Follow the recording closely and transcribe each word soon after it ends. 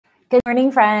Good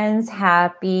morning, friends.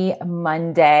 Happy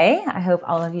Monday. I hope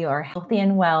all of you are healthy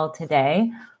and well today.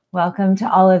 Welcome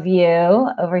to all of you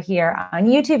over here on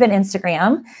YouTube and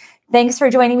Instagram. Thanks for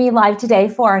joining me live today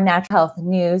for our Natural Health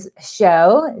News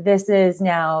show. This is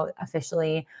now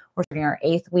officially, we're starting our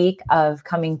 8th week of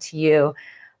coming to you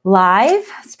live.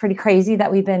 It's pretty crazy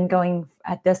that we've been going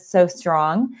at this so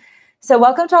strong. So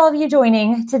welcome to all of you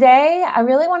joining. Today, I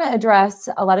really want to address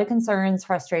a lot of concerns,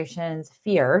 frustrations,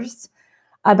 fears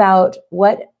about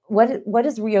what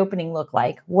does reopening look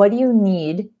like? What do you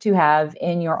need to have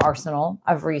in your arsenal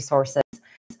of resources?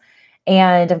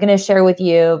 And I'm going to share with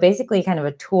you basically kind of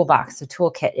a toolbox, a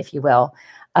toolkit, if you will,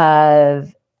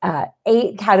 of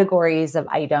 8 categories of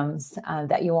items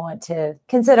that you want to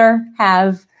consider,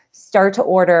 have, start to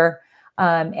order,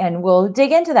 and we'll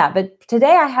dig into that. But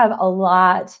today I have a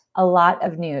lot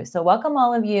of news. So welcome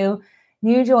all of you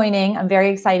new joining. I'm very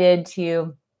excited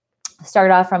to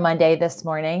start off from Monday this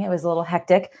morning. It was a little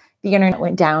hectic. The internet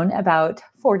went down about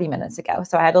 40 minutes ago.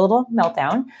 So I had a little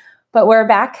meltdown, but we're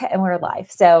back and we're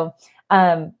live. So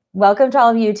welcome to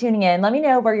all of you tuning in. Let me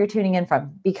know where you're tuning in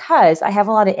from because I have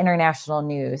a lot of international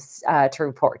news to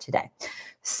report today.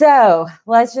 So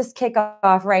let's just kick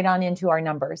off right on into our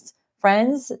numbers.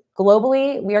 Friends,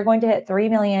 globally, we are going to hit 3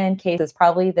 million cases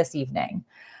probably this evening.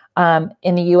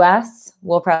 In the US,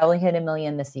 we'll probably hit 1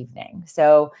 million this evening.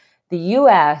 So the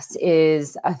US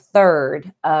is a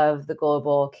third of the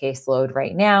global caseload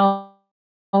right now.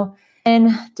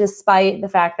 And despite the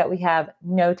fact that we have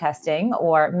no testing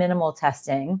or minimal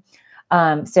testing,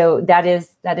 so that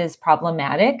is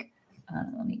problematic.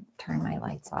 Let me turn my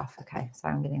lights off. Okay,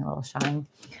 sorry, I'm getting a little shine.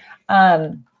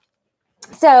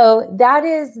 So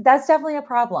that's definitely a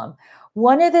problem.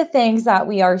 One of the things that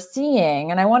we are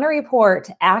seeing, and I want to report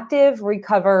active,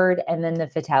 recovered, and then the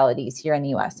fatalities here in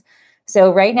the US.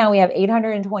 So right now we have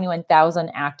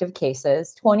 821,000 active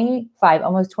cases,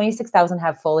 almost 26,000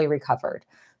 have fully recovered.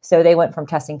 So they went from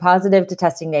testing positive to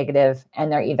testing negative,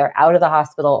 and they're either out of the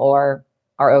hospital or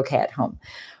are okay at home.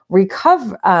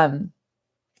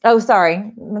 Oh,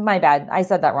 sorry, my bad. I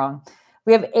said that wrong.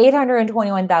 We have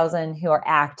 821,000 who are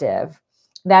active.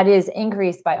 That is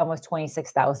increased by almost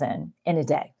 26,000 in a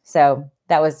day. So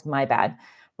that was my bad.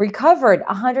 Recovered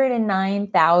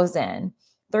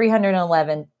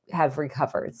 109,311 have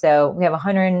recovered. So we have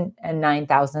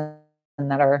 109,000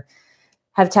 that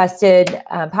have tested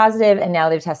positive, and now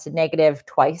they've tested negative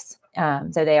twice.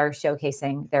 So they are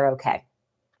showcasing they're okay.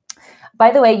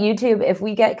 By the way, YouTube, if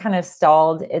we get kind of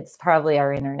stalled, it's probably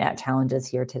our internet challenges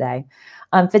here today.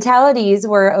 Fatalities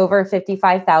were over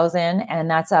 55,000, and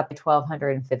that's up to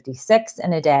 1,256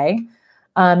 in a day.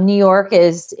 New York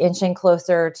is inching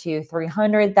closer to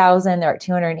 300,000. They're at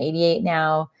 288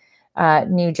 now.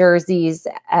 New Jersey's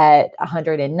at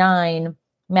 109.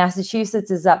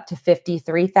 Massachusetts is up to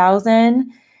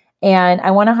 53,000. And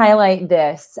I want to highlight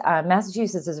this.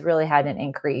 Massachusetts has really had an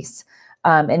increase.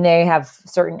 And they have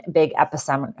certain big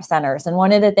epicenters. And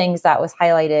one of the things that was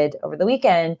highlighted over the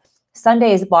weekend,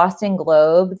 Sunday's Boston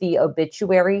Globe, the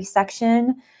obituary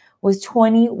section was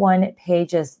 21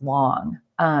 pages long.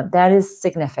 That is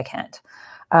significant.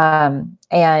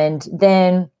 And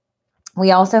then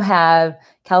we also have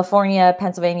California,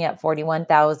 Pennsylvania at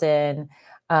 41,000.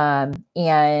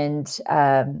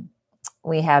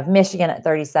 We have Michigan at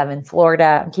 37,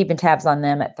 Florida, I'm keeping tabs on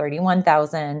them at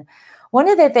 31,000. One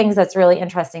of the things that's really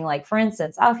interesting, like for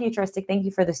instance, Futuristic, thank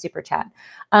you for the super chat.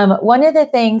 One of the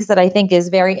things that I think is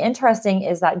very interesting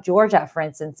is that Georgia, for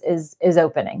instance, is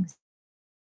opening.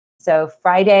 So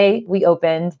Friday we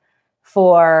opened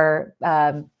for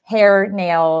hair,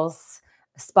 nails,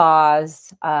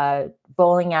 spas,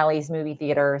 bowling alleys, movie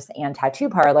theaters, and tattoo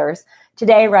parlors.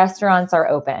 Today, restaurants are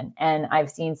open. And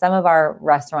I've seen some of our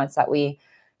restaurants that we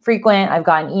frequent. I've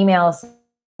gotten emails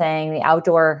saying the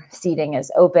outdoor seating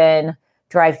is open.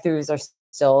 Drive-throughs are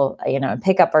still,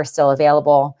 pickup are still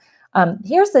available.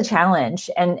 Here's the challenge.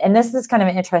 And this is kind of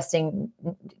an interesting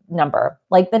number.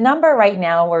 Like the number right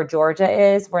now where Georgia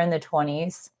is, we're in the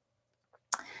 20s,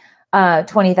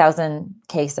 20,000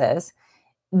 cases.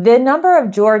 The number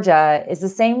of Georgia is the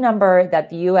same number that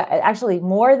the U.S., actually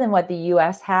more than what the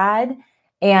U.S. had.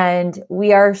 And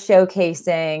we are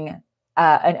showcasing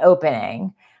an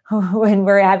opening when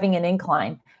we're having an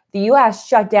incline. The U.S.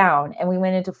 shut down and we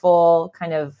went into full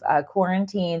kind of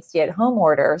quarantine, stay-at-home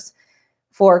orders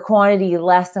for quantity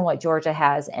less than what Georgia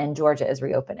has, and Georgia is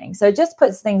reopening. So it just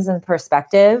puts things in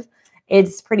perspective.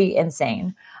 It's pretty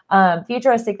insane.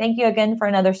 Futuristic, thank you again for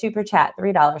another super chat,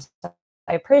 $3.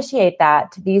 I appreciate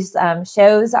that. These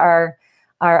shows are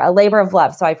a labor of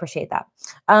love, so I appreciate that.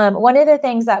 One of the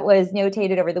things that was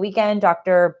notated over the weekend,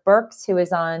 Dr. Birx, who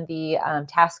is on the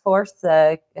task force,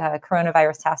 the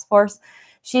coronavirus task force,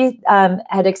 she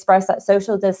had expressed that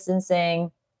social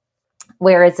distancing,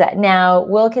 where it's at now,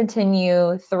 will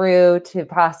continue through to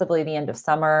possibly the end of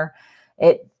summer.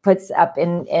 It puts up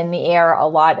in the air a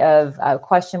lot of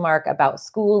question mark about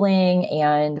schooling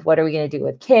and what are we going to do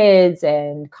with kids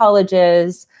and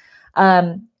colleges.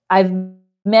 I've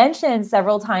mentioned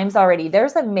several times already,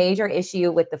 there's a major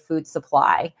issue with the food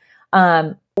supply,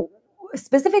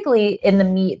 specifically in the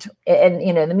meat,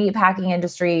 and the meat packing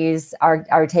industries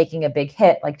are taking a big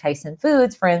hit, like Tyson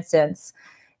Foods, for instance.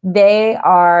 They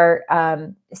are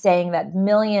saying that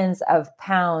millions of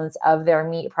pounds of their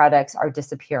meat products are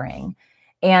disappearing.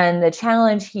 And the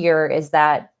challenge here is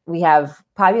that we have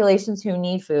populations who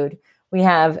need food. We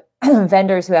have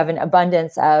vendors who have an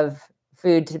abundance of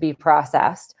food to be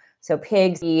processed. So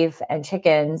pigs, beef, and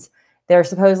chickens, they're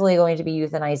supposedly going to be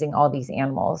euthanizing all these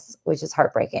animals, which is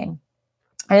heartbreaking.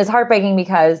 And it's heartbreaking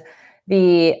because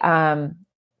the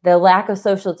lack of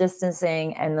social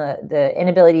distancing and the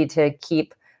inability to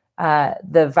keep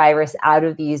the virus out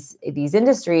of these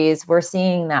industries, we're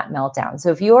seeing that meltdown. So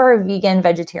if you are a vegan,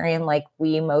 vegetarian, like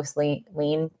we mostly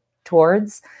lean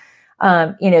towards,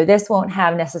 this won't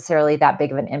have necessarily that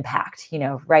big of an impact.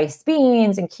 Rice,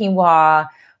 beans, and quinoa,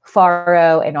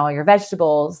 farro, and all your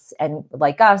vegetables. And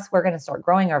like us, we're going to start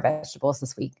growing our vegetables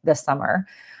this summer.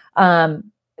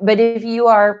 But if you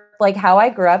are like how I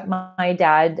grew up, my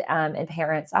dad and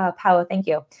parents, Paolo, thank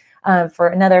you for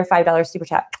another $5 super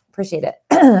chat. Appreciate it.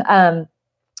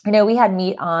 We had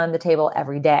meat on the table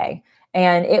every day,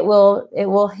 and it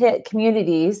will hit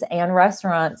communities and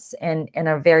restaurants in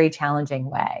a very challenging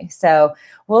way. So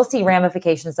we'll see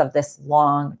ramifications of this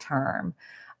long term.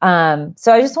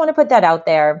 So I just want to put that out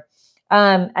there.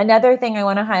 Another thing I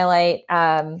want to highlight,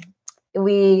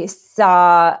 we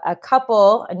saw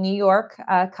a New York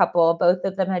couple, both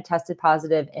of them had tested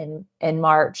positive in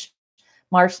March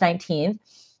 19th.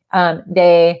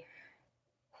 They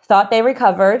thought they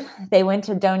recovered. They went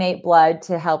to donate blood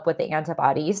to help with the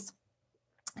antibodies,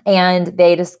 and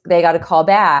they got a call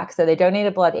back. So they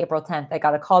donated blood April 10th. They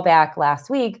got a call back last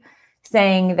week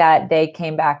saying that their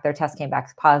test came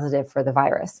back positive for the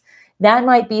virus. That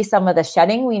might be some of the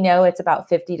shedding. We know it's about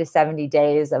 50 to 70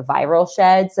 days of viral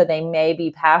shed. So they may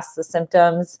be past the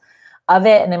symptoms of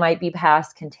it, and they might be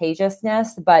past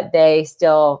contagiousness, but they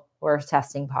still were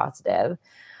testing positive.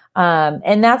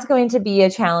 And that's going to be a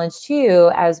challenge too,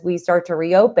 as we start to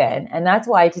reopen. And that's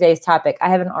why today's topic, I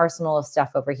have an arsenal of stuff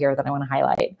over here that I want to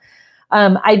highlight.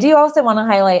 I do also want to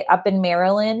highlight up in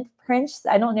Maryland, Prince.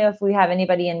 I don't know if we have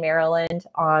anybody in Maryland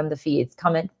on the feeds.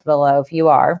 Comment below if you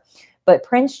are. But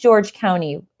Prince George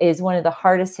County is one of the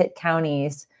hardest hit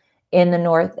counties in the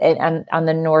north and on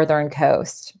the northern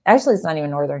coast. Actually, it's not even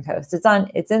northern coast.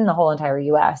 It's in the whole entire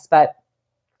U.S. But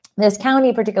this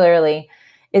county particularly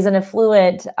is an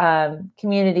affluent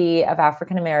community of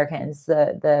African Americans.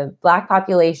 The Black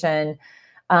population,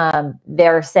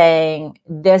 they're saying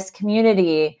this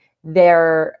community,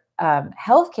 their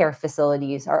healthcare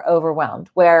facilities are overwhelmed,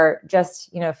 where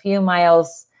just a few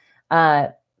miles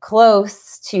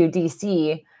close to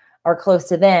DC or close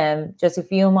to them, just a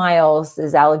few miles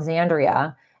is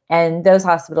Alexandria. And those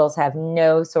hospitals have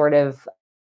no sort of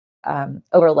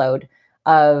overload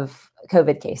of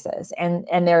COVID cases. And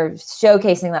they're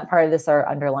showcasing that part of this are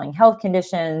underlying health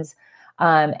conditions,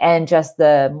 and just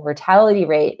the mortality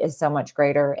rate is so much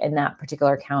greater in that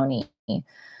particular county.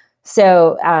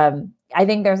 So I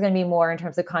think there's going to be more in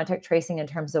terms of contact tracing, in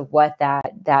terms of what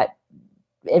that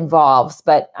involves,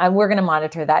 but we're going to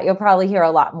monitor that. You'll probably hear a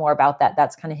lot more about that.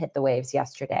 That's kind of hit the waves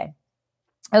yesterday.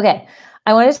 Okay.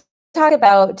 I want to talk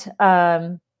about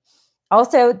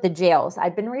also the jails.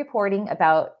 I've been reporting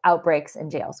about outbreaks in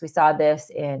jails. We saw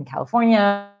this in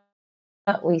California.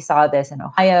 We saw this in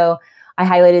Ohio. I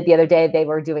highlighted the other day, they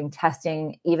were doing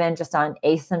testing even just on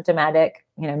asymptomatic,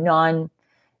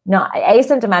 not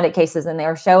asymptomatic cases. And they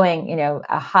were showing,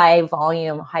 a high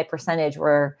volume, high percentage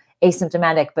were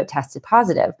asymptomatic, but tested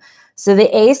positive. So the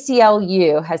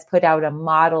ACLU has put out a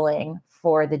modeling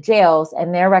for the jails,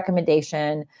 and their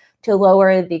recommendation to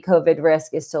lower the COVID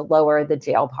risk is to lower the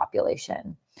jail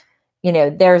population.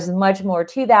 There's much more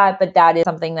to that, but that is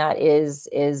something that is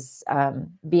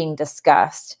being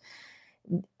discussed.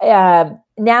 Now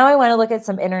I want to look at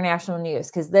some international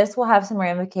news, because this will have some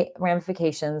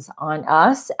ramifications on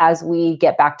us as we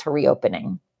get back to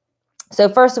reopening. So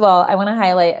first of all, I want to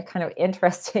highlight a kind of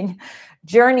interesting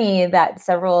journey that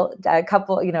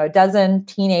a dozen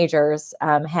teenagers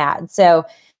had. So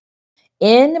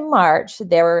in March,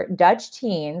 there were Dutch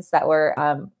teens that were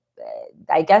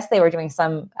I guess they were doing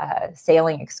some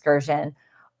sailing excursion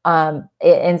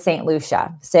in St.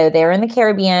 Lucia. So they're in the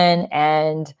Caribbean,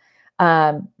 and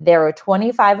there were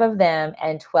 25 of them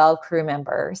and 12 crew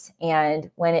members.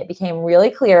 And when it became really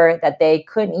clear that they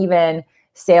couldn't even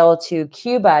sail to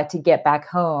Cuba to get back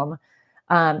home,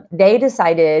 they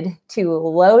decided to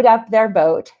load up their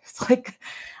boat.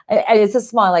 It's a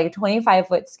small, like a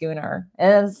 25-foot schooner.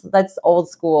 And that's old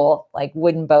school, like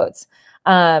wooden boats.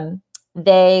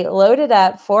 They loaded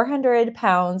up 400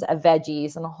 pounds of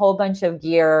veggies and a whole bunch of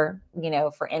gear,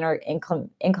 for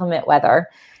inclement weather.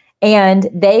 And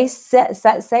they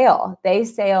set sail. They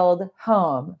sailed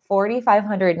home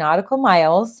 4,500 nautical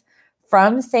miles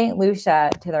from St.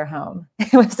 Lucia to their home.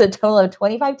 It was a total of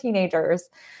 25 teenagers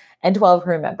and 12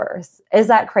 crew members. Is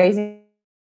that crazy?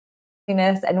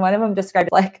 And one of them described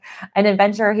it like an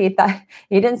adventure he thought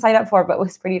he didn't sign up for, but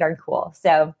was pretty darn cool.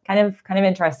 So kind of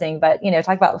interesting, but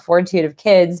talk about the fortitude of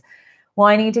kids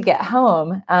wanting to get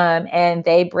home. And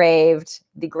they braved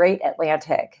the great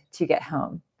Atlantic to get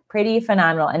home. Pretty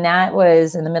phenomenal. And that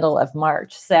was in the middle of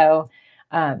March. So,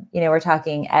 we're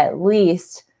talking at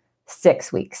least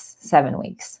 6 weeks, 7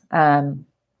 weeks.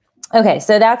 Okay.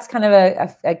 So that's kind of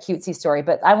a cutesy story,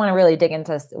 but I want to really dig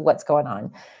into what's going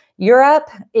on. Europe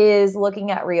is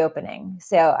looking at reopening.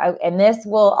 And this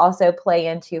will also play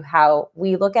into how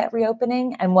we look at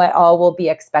reopening and what all will be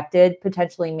expected,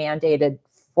 potentially mandated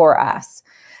for us.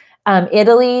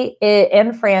 Italy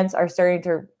and France are starting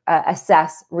to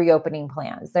assess reopening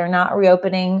plans. They're not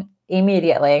reopening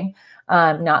immediately,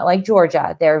 not like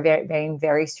Georgia. They're being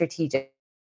very strategic,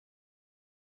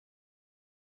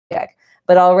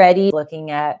 but already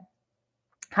looking at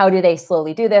how do they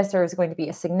slowly do this? There is going to be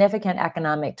a significant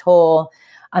economic toll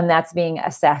that's being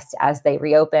assessed as they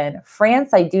reopen.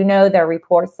 France, I do know there are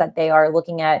reports that they are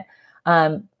looking at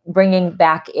bringing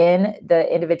back in the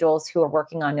individuals who are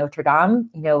working on Notre Dame,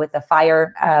 with the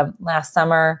fire last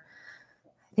summer.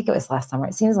 I think it was last summer.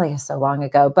 It seems like it's so long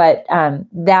ago, but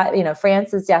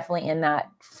France is definitely in that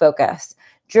focus.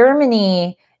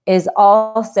 Germany is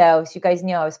also, so you guys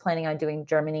know I was planning on doing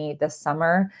Germany this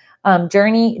summer.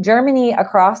 Germany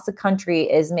across the country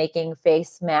is making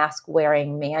face mask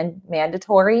wearing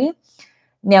mandatory.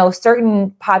 Now,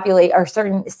 certain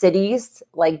cities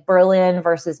like Berlin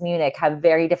versus Munich have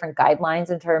very different guidelines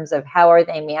in terms of how are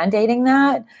they mandating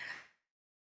that.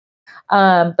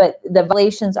 But the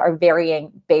violations are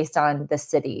varying based on the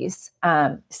cities.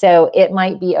 So it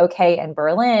might be okay in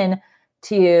Berlin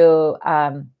to,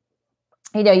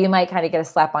 you might kind of get a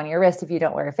slap on your wrist if you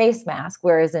don't wear a face mask.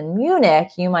 Whereas in Munich,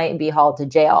 you might be hauled to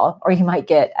jail or you might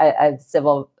get a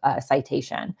civil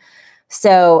citation.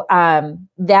 So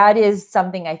that is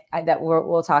something that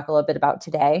we'll talk a little bit about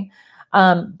today.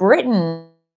 Britain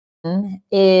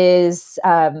is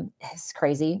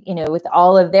crazy, with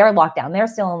all of their lockdown. They're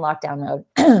still in lockdown mode.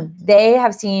 They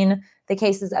have seen the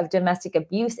cases of domestic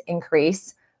abuse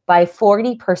increase by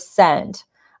 40%.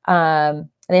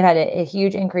 They've had a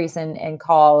huge increase in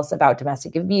calls about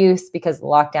domestic abuse because of the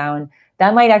lockdown.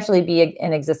 That might actually be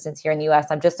in existence here in the US.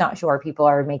 I'm just not sure people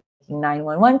are making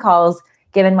 911 calls,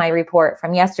 given my report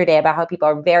from yesterday about how people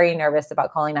are very nervous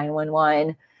about calling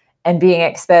 911 and being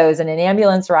exposed in an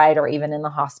ambulance ride or even in the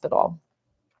hospital.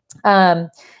 Now,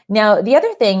 the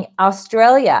other thing,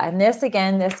 Australia, and this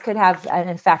could have an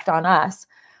effect on us.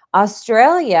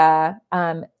 Australia,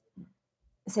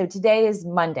 so today is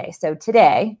Monday. So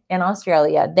today in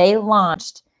Australia, they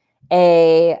released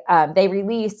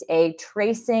a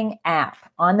tracing app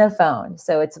on the phone.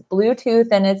 So it's Bluetooth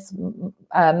and its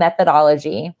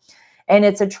methodology. And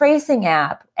it's a tracing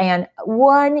app, and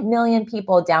 1 million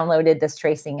people downloaded this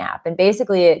tracing app. And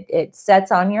basically it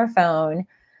sets on your phone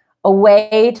a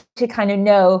way to kind of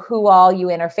know who all you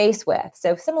interface with.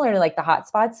 So similar to like the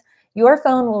hotspots, your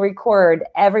phone will record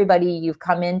everybody you've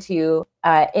come into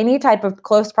any type of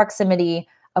close proximity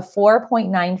of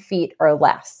 4.9 feet or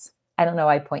less. I don't know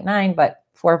why 0.9, but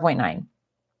 4.9.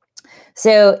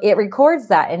 So it records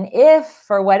that. And if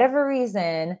for whatever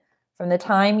reason, from the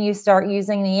time you start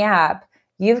using the app,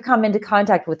 you've come into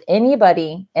contact with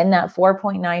anybody in that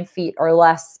 4.9 feet or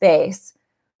less space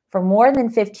for more than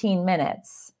 15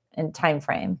 minutes in time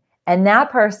frame, and that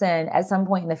person at some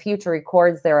point in the future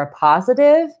records they're a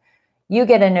positive, you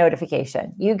get a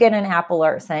notification. You get an app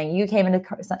alert saying you came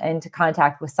into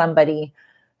contact with somebody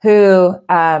who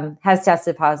has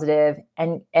tested positive,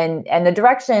 and the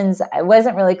directions I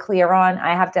wasn't really clear on.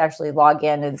 I have to actually log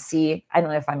in and see. I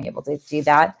don't know if I'm able to do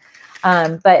that.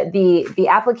 But the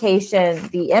application,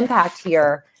 the impact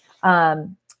here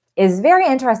is very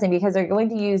interesting because they're going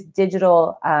to use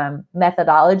digital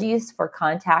methodologies for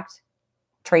contact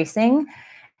tracing.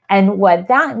 And what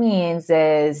that means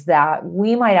is that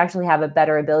we might actually have a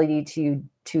better ability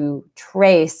to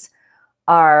trace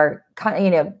our,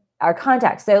 our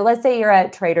contacts. So let's say you're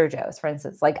at Trader Joe's, for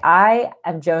instance. Like I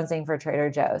am jonesing for Trader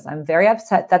Joe's. I'm very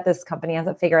upset that this company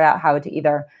hasn't figured out how to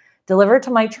either deliver to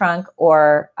my trunk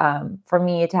or for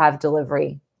me to have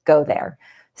delivery go there.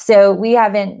 So we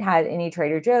haven't had any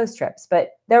Trader Joe's trips,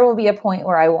 but there will be a point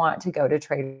where I want to go to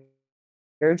Trader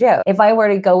Joe. If I were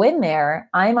to go in there,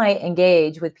 I might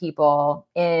engage with people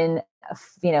in,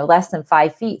 less than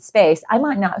 5 feet space. I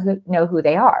might not know who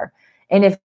they are. And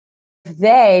if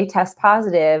they test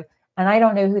positive and I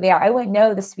don't know who they are, I wouldn't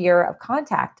know the sphere of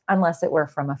contact unless it were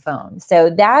from a phone. So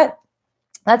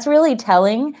that's really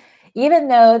telling, even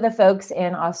though the folks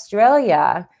in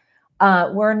Australia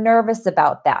were nervous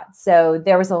about that. So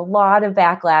there was a lot of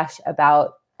backlash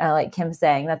about, like Kim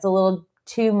saying, that's a little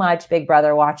too much Big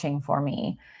Brother watching for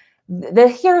me.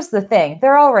 Here's the thing.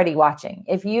 They're already watching.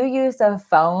 If you use a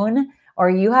phone or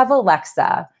you have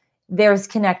Alexa, there's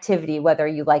connectivity, whether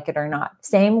you like it or not.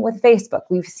 Same with Facebook.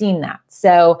 We've seen that.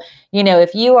 So,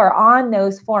 if you are on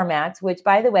those formats, which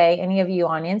by the way, any of you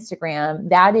on Instagram,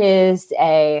 that is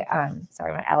sorry,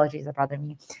 my allergies are bothering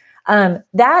me.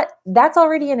 That's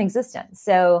already in existence.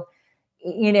 So,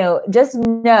 just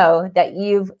know that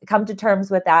you've come to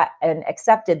terms with that and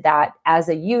accepted that as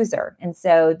a user. And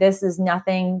so this is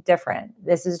nothing different.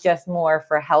 This is just more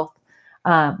for health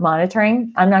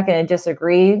monitoring. I'm not going to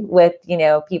disagree with,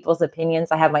 people's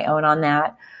opinions. I have my own on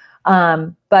that.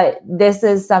 But this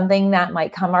is something that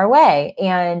might come our way.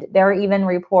 And there are even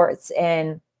reports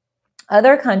in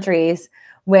other countries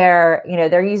where,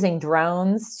 they're using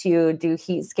drones to do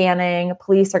heat scanning.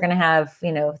 Police are going to have,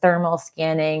 thermal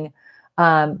scanning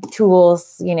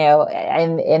tools,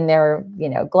 in their,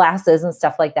 glasses and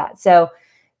stuff like that. So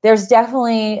there's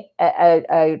definitely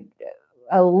a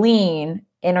lean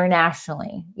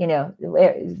internationally,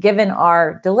 given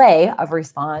our delay of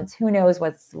response, who knows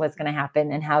what's going to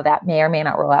happen and how that may or may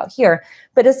not roll out here.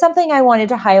 But it's something I wanted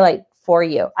to highlight for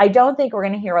you. I don't think we're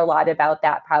going to hear a lot about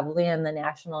that probably in the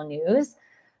national news,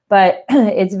 but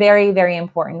it's very, very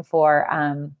important for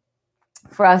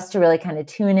us to really kind of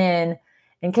tune in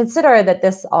and consider that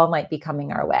this all might be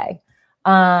coming our way.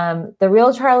 The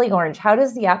Real Charlie Orange, how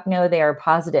does the app know they are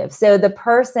positive? So the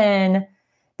person,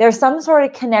 there's some sort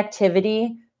of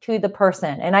connectivity to the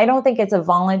person. And I don't think it's a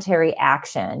voluntary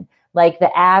action. Like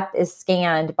the app is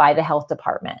scanned by the health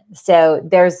department. So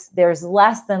there's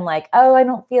less than like, oh, I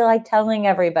don't feel like telling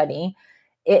everybody.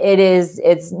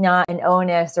 It's not an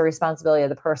onus or responsibility of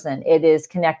the person. It is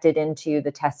connected into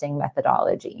the testing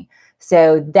methodology.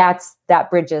 So that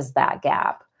bridges that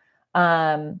gap.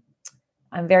 I'm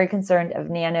very concerned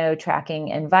of nano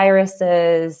tracking and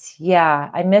viruses. Yeah,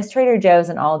 I missed Trader Joe's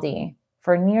and Aldi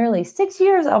for nearly 6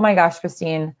 years. Oh my gosh,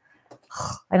 Christine.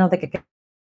 I don't think I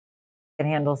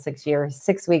can handle 6 years.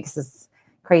 6 weeks is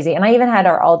crazy. And I even had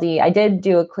our Aldi. I did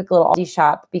do a quick little Aldi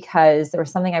shop because there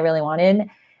was something I really wanted.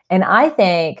 And I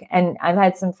think, and I've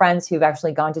had some friends who've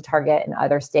actually gone to Target in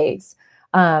other states.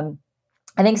 I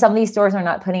think some of these stores are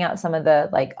not putting out some of the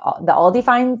Aldi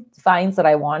finds that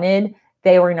I wanted.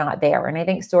 They were not there. And I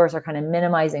think stores are kind of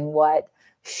minimizing what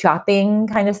shopping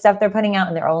kind of stuff they're putting out,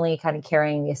 and they're only kind of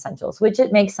carrying the essentials, which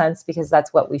it makes sense because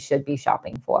that's what we should be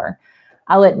shopping for.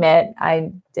 I'll admit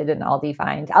I did an Aldi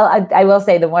find. I will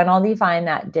say the one Aldi find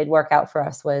that did work out for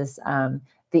us was the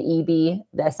EB,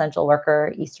 the essential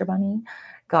worker Easter Bunny.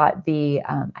 Got the,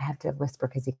 I have to whisper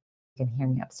because he can hear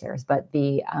me upstairs, but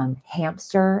the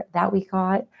hamster that we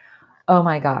got, oh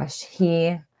my gosh,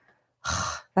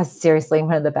 that's seriously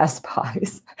one of the best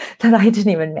pies that I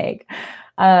didn't even make.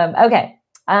 Okay.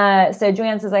 So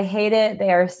Joanne says, I hate it.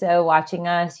 They are so watching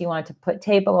us. You want to put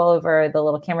tape all over the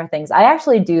little camera things. I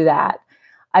actually do that.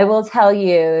 I will tell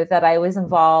you that I was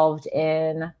involved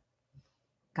in,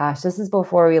 gosh, this is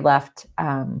before we left.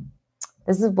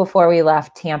 This is before we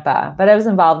left Tampa, but I was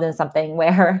involved in something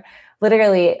where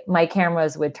literally my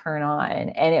cameras would turn on,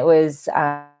 and it was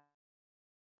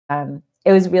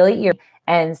really eerie.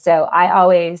 And so I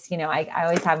always, I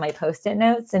always have my Post-it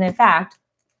notes. And in fact,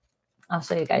 I'll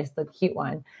show you guys the cute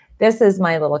one. This is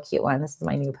my little cute one. This is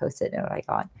my new Post-it note I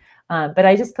got. But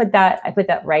I just put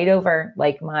that right over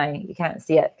like you can't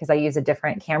see it because I use a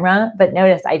different camera, but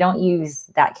notice I don't use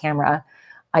that camera.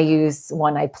 I use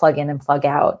one I plug in and plug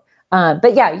out.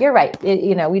 But yeah, you're right.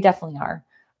 We definitely are.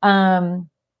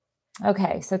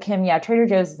 Okay. So Kim, yeah, Trader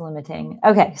Joe's is limiting.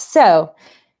 Okay. So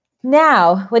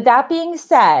now with that being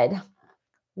said,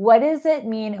 what does it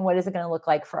mean and what is it going to look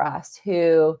like for us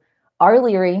who are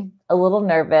leery, a little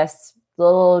nervous, a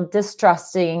little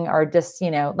distrusting, or just,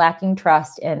 lacking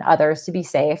trust in others to be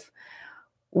safe?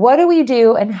 what do we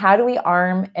do and how do we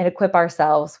arm and equip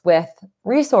ourselves with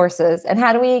resources? And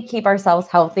how do we keep ourselves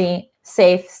healthy,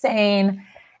 safe, sane,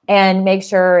 and make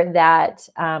sure that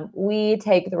we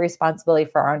take the responsibility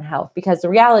for our own health? Because the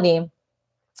reality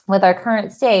with our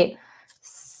current state,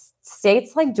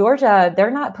 states like Georgia, they're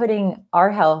not putting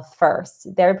our health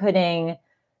first. They're putting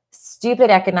stupid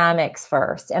economics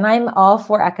first. And I'm all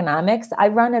for economics. I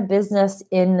run a business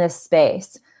in this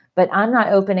space, but I'm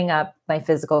not opening up my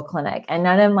physical clinic. And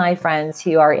none of my friends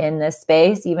who are in this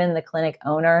space, even the clinic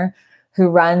owner who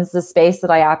runs the space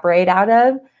that I operate out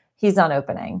of, he's not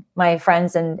opening. My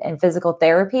friends in physical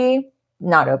therapy,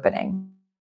 not opening.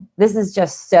 This is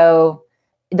just so,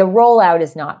 the rollout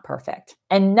is not perfect.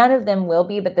 And none of them will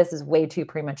be, but this is way too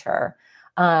premature.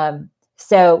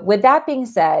 So with that being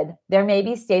said, there may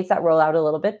be states that roll out a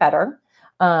little bit better.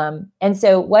 And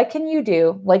so what can you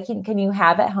do? What can you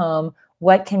have at home?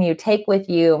 What can you take with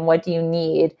you? And what do you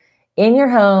need in your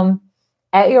home,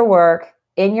 at your work,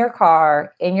 in your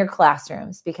car, in your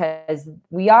classrooms? Because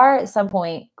we are at some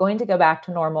point going to go back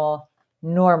to normal,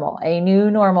 a new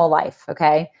normal life,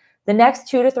 okay? The next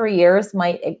 2 to 3 years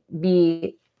might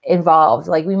be involved.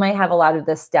 Like we might have a lot of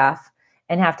this stuff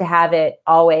and have to have it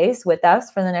always with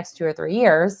us for the next 2 or 3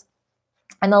 years.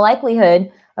 And the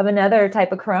likelihood of another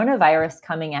type of coronavirus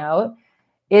coming out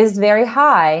is very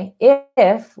high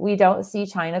if we don't see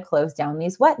China close down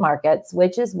these wet markets,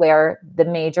 which is where the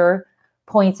major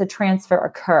points of transfer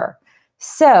occur.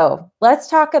 So let's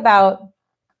talk about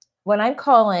what I'm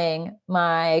calling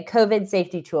my COVID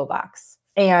safety toolbox.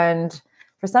 And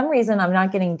for some reason, I'm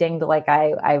not getting dinged like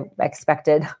I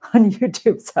expected on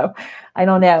YouTube. So I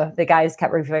don't know. The guys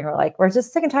kept reviewing, were like, we're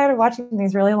just sick and tired of watching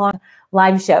these really long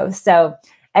live shows. So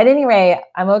at any rate,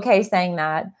 I'm okay saying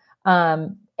that.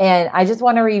 And I just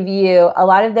want to review a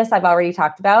lot of this I've already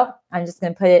talked about. I'm just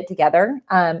going to put it together.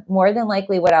 More than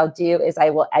likely what I'll do is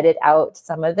I will edit out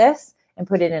some of this and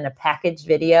put it in a packaged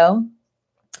video.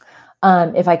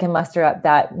 If I can muster up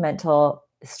that mental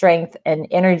strength and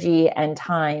energy and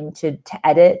time to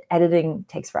edit. Editing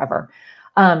takes forever.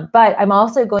 But I'm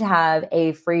also going to have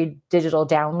a free digital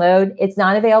download. It's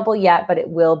not available yet, but it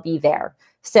will be there.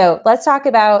 So let's talk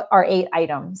about our 8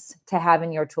 items to have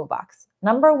in your toolbox.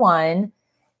 Number 1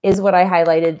 is what I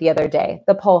highlighted the other day,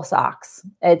 the pulse ox.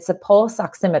 It's a pulse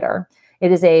oximeter.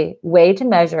 It is a way to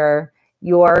measure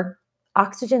your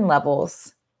oxygen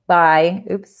levels by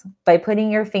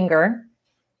putting your finger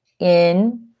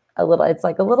in a little, it's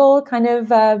like a little kind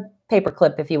of paper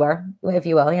clip, if you will,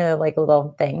 like a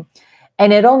little thing.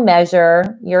 And it'll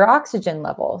measure your oxygen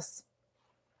levels.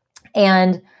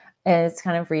 And it's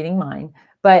kind of reading mine.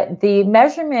 But the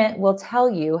measurement will tell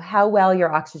you how well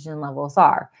your oxygen levels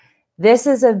are. This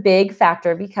is a big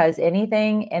factor because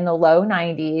anything in the low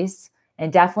 90s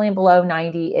and definitely below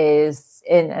 90 is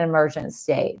in an emergent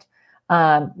state.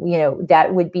 That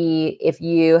would be if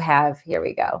you have, here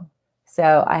we go.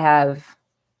 So I have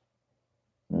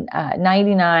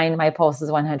 99, my pulse is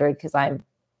 100 because I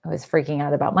was freaking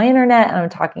out about my internet and I'm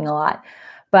talking a lot.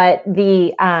 But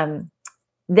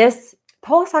this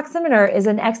pulse oximeter is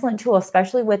an excellent tool,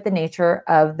 especially with the nature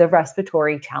of the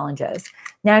respiratory challenges.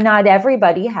 Now, not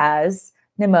everybody has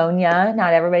pneumonia.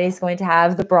 Not everybody's going to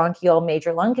have the bronchial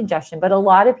major lung congestion, but a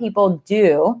lot of people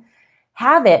do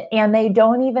have it and they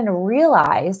don't even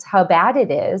realize how bad it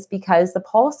is because the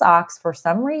pulse ox, for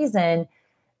some reason,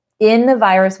 in the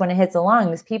virus, when it hits the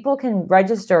lungs, people can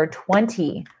register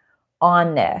 20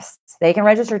 on this. They can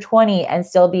register 20 and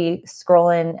still be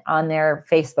scrolling on their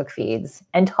Facebook feeds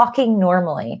and talking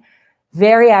normally.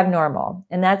 Very abnormal.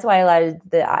 And that's why a lot of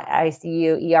the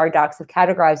ICU, ER docs have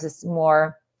categorized this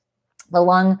more, the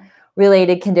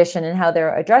lung-related condition and how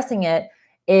they're addressing it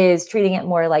is treating it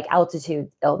more like altitude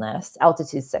illness,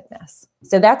 altitude sickness.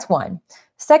 So that's one.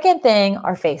 Second thing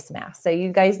are face masks. So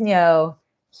you guys know,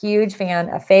 huge fan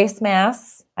of face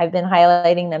masks. I've been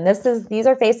highlighting them. These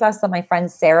are face masks that my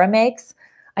friend Sarah makes.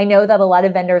 I know that a lot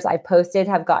of vendors I've posted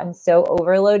have gotten so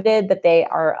overloaded that they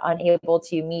are unable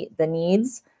to meet the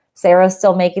needs. Sarah's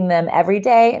still making them every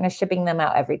day and is shipping them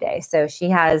out every day. So she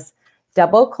has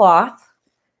double cloth,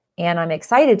 and I'm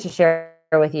excited to share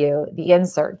with you the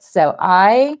inserts. So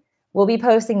I will be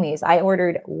posting these. I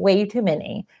ordered way too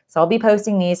many. So I'll be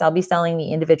posting these. I'll be selling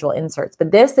the individual inserts.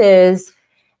 But this is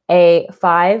a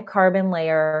 5 carbon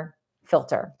layer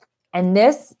filter. And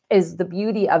this is the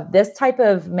beauty of this type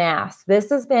of mask. This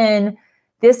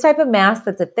type of mask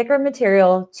that's a thicker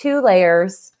material, 2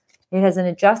 layers. It has an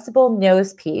adjustable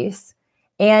nose piece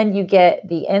and you get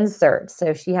the insert.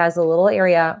 So she has a little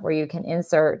area where you can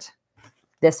insert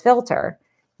this filter.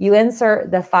 You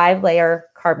insert the 5 layer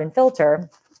carbon filter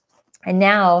and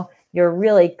now you're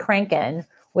really cranking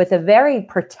with a very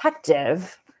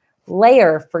protective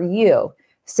layer for you.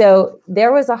 So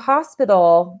there was a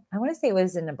hospital, I want to say it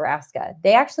was in Nebraska.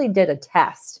 They actually did a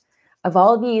test of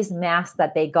all these masks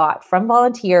that they got from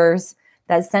volunteers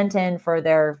that sent in for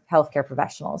their healthcare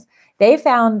professionals. They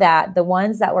found that the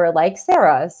ones that were like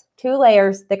Sarah's, 2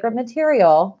 layers, thicker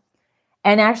material,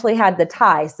 and actually had the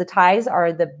ties. The ties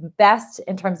are the best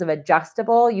in terms of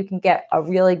adjustable. You can get a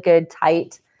really good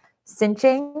tight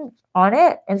cinching on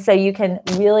it. And so you can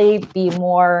really be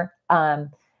more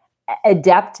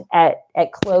adept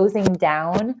at closing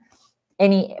down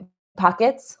any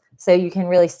pockets. So you can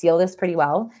really seal this pretty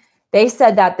well. They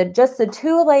said that just the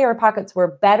 2-layer pockets were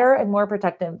better and more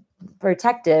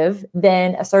protective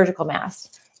than a surgical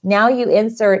mask. Now you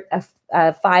insert a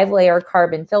 5-layer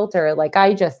carbon filter like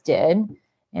I just did,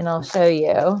 and I'll show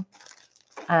you.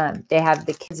 They have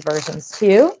the kids versions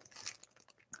too.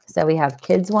 So we have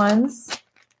kids ones,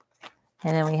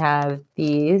 and then we have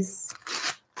these.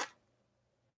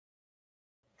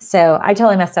 So I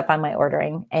totally messed up on my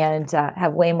ordering and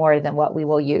have way more than what we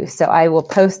will use. So I will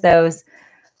post those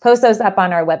up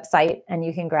on our website, and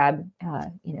you can grab,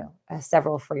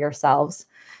 several for yourselves.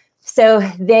 So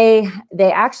they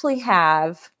actually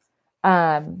have,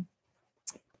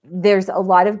 there's a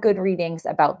lot of good readings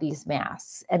about these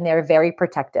masks, and they're very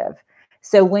protective.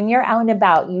 So when you're out and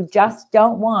about, you just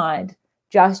don't want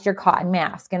just your cotton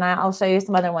mask. And I'll show you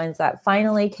some other ones that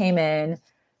finally came in.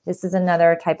 This is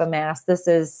another type of mask.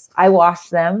 I washed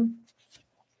them,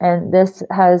 and this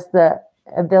has the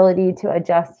ability to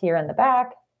adjust here in the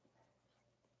back.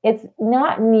 It's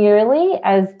not nearly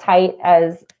as tight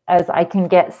as I can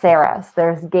get Sarah's.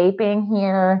 There's gaping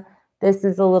here. This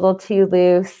is a little too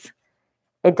loose.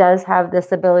 It does have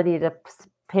this ability to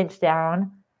pinch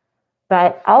down.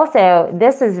 But also,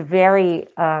 this is very,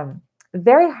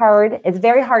 very hard. It's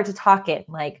very hard to talk in.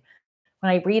 Like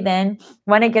when I breathe in,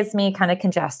 when it gets me kind of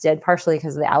congested, partially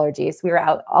because of the allergies. We were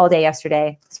out all day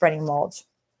yesterday spreading mulch.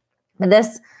 But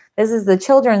this is the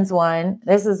children's one.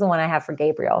 This is the one I have for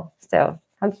Gabriel. So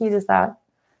how cute is that?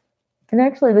 And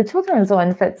actually the children's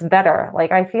one fits better.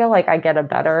 Like I feel like I get a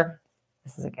better,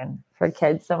 this is again for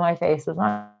kids. So my face is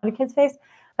not a kid's face,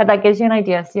 but that gives you an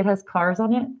idea. See, it has cars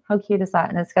on it. How cute is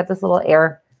that? And it's got this little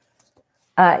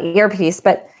earpiece,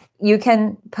 but you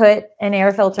can put an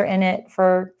air filter in it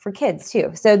for kids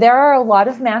too. So there are a lot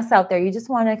of masks out there. You just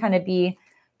want to kind of be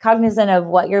cognizant of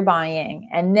what you're buying.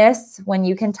 And this, when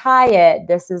you can tie it,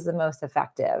 this is the most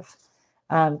effective.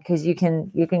 Because you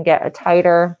can get a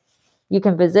tighter, you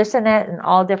can position it in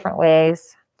all different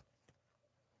ways.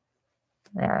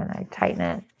 There, and I tighten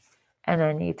it, and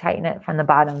then you tighten it from the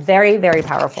bottom. Very, very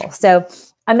powerful. So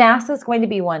a mask is going to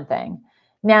be one thing.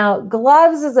 Now,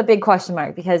 gloves is a big question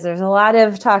mark because there's a lot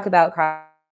of talk about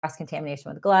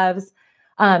cross-contamination with gloves.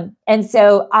 And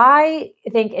so I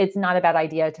think it's not a bad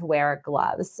idea to wear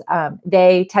gloves.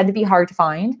 They tend to be hard to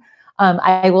find.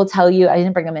 I will tell you, I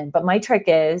didn't bring them in, but my trick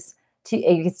is,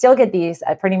 you can still get these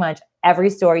at pretty much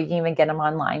every store. You can even get them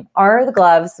online. Are the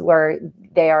gloves where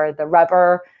they are the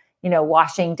rubber,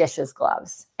 washing dishes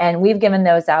gloves. And we've given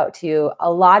those out to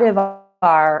a lot of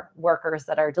our workers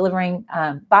that are delivering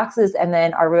boxes, and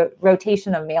then our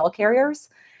rotation of mail carriers.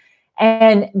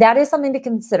 And that is something to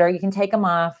consider. You can take them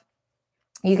off.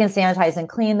 You can sanitize and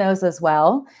clean those as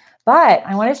well. But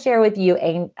I want to share with you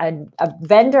a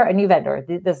new vendor.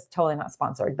 This is totally not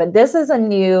sponsored, but this is a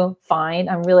new find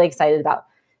I'm really excited about.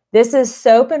 This is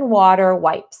soap and water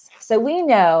wipes. So we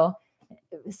know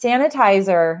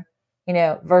sanitizer,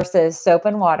 versus soap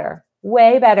and water,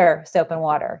 way better soap and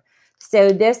water. So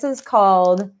this is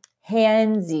called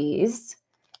Handsies,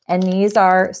 and these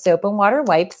are soap and water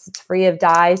wipes. It's free of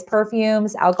dyes,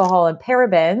 perfumes, alcohol, and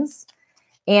parabens.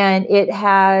 And it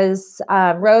has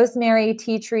rosemary,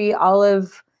 tea tree,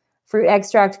 olive fruit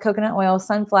extract, coconut oil,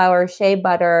 sunflower, shea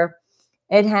butter.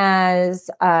 It has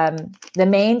the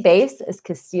main base is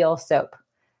Castile soap.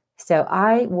 So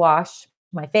I wash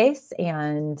my face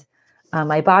and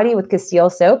my body with Castile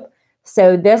soap.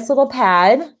 So this little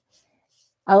pad,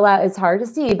 it's hard to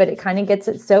see, but it kind of gets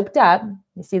it soaked up.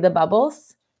 You see the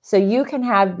bubbles? So you can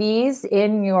have these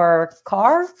in your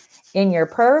car, in your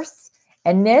purse.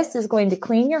 And this is going to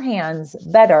clean your hands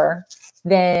better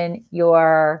than you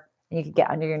can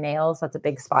get under your nails. That's a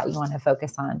big spot you want to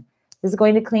focus on. This is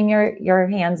going to clean your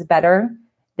hands better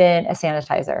than a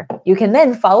sanitizer. You can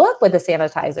then follow up with a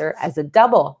sanitizer as a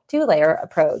double 2-layer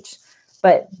approach.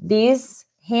 But these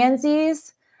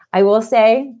Handsies, I will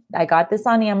say, I got this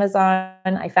on Amazon.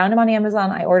 I found them on Amazon.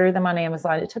 I ordered them on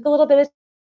Amazon. It took a little bit of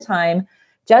time.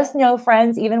 Just know,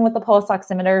 friends, even with the pulse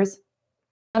oximeters,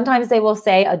 sometimes they will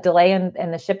say a delay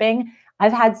in the shipping.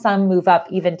 I've had some move up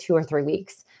even 2 or 3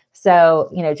 weeks.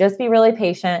 So, just be really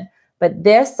patient. But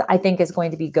this, I think, is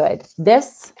going to be good.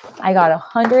 This, I got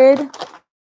 100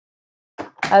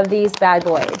 of these bad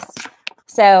boys.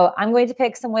 So I'm going to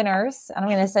pick some winners, and I'm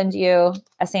going to send you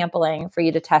a sampling for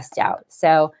you to test out.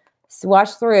 So watch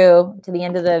through to the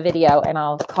end of the video, and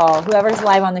I'll call whoever's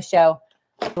live on the show.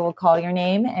 We'll call your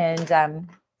name and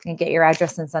get your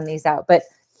address and send these out. But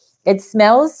it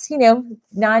smells,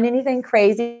 not anything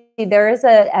crazy. There is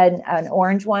an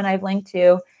orange one I've linked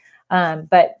to,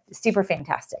 but super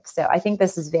fantastic. So I think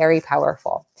this is very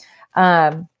powerful.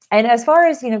 And as far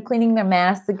as, cleaning the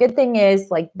mess, the good thing is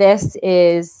this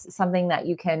is something that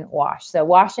you can wash. So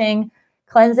washing,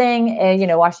 cleansing,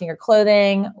 washing your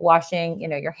clothing, washing,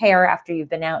 your hair after you've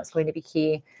been out is going to be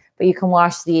key, but you can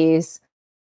wash these.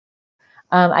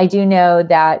 I do know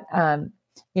that,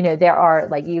 there are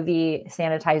UV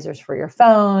sanitizers for your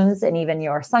phones and even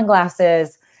your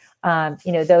sunglasses.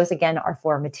 Those again are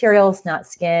for materials, not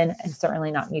skin, and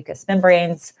certainly not mucous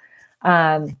membranes.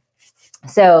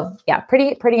 So yeah,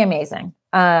 pretty amazing.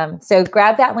 So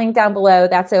grab that link down below.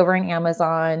 That's over in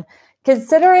Amazon.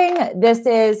 Considering this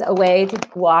is a way to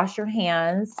wash your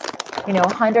hands,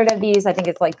 100 of these, I think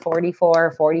it's like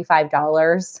 $44,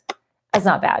 $45. That's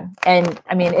not bad. And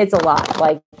I mean, it's a lot,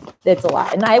 it's a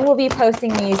lot. And I will be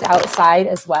posting these outside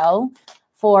as well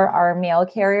for our mail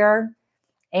carrier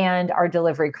and our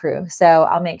delivery crew. So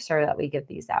I'll make sure that we get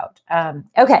these out.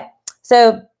 Okay.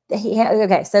 So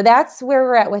that's where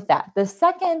we're at with that. The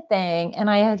second thing, and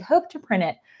I had hoped to print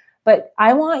it, but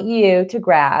I want you to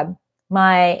grab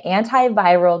my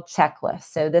antiviral checklist.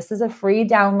 So this is a free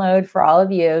download for all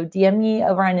of you. DM me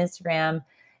over on Instagram,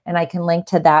 and I can link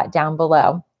to that down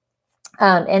below.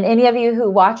 And any of you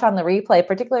who watch on the replay,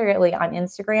 particularly on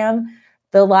Instagram,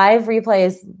 the live replay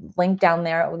is linked down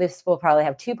there. This will probably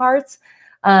have 2 parts.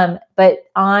 But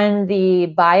on the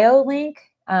bio link,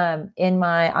 on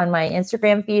my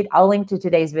Instagram feed, I'll link to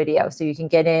today's video so you can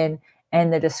get in.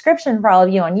 And the description for all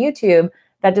of you on YouTube,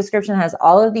 that description has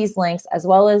all of these links as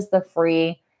well as the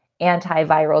free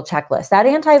antiviral checklist. That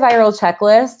antiviral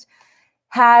checklist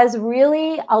has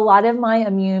really a lot of my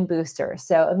immune boosters.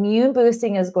 So immune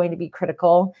boosting is going to be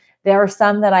critical. There are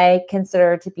some that I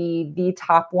consider to be the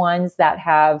top ones that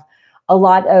have a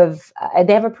lot of,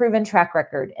 they have a proven track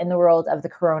record in the world of the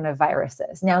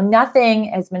coronaviruses. Now, nothing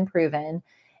has been proven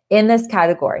in this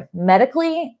category,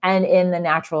 medically and in the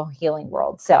natural healing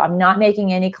world. So I'm not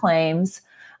making any claims.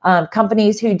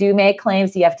 Companies who do make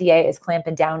claims, the FDA is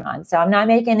clamping down on. So I'm not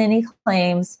making any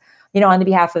claims, on the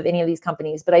behalf of any of these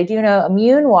companies. But I do know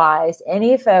immune-wise,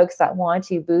 any folks that want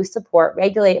to boost, support,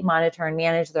 regulate, monitor, and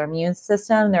manage their immune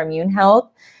system, their immune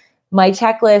health, my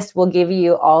checklist will give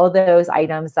you all of those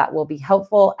items that will be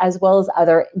helpful, as well as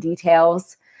other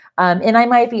details. And I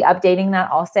might be updating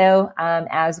that also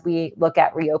as we look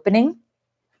at reopening.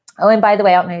 Oh, and by the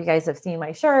way, I don't know if you guys have seen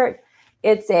my shirt.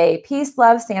 It's a Peace,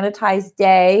 Love, Sanitize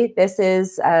Day. This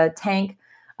is a tank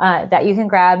that you can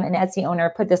grab. An Etsy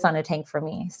owner put this on a tank for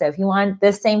me. So if you want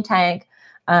this same tank,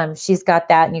 she's got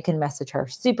that, and you can message her.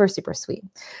 Super, super sweet.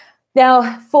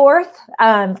 Now, fourth,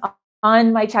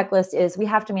 on my checklist is we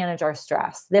have to manage our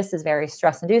stress. This is very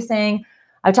stress inducing.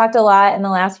 I've talked a lot in the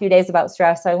last few days about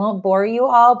stress, so I won't bore you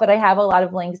all, but I have a lot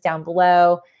of links down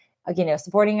below,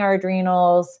 supporting our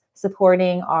adrenals,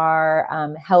 supporting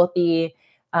our healthy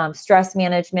stress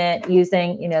management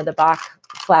using, the Bach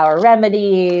flower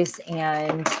remedies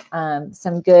and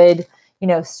some good,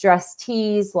 stress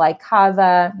teas like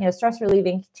kava, stress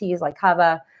relieving teas like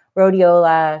kava,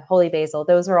 rhodiola, holy basil.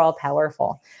 Those are all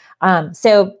powerful.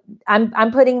 So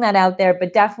I'm putting that out there,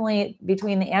 but definitely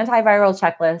between the antiviral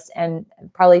checklist and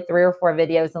probably 3 or 4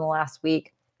 videos in the last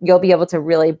week, you'll be able to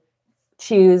really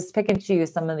pick and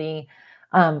choose some of the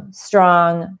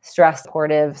strong stress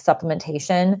supportive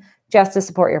supplementation just to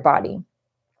support your body.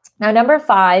 Now, number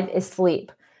 5 is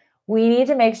sleep. We need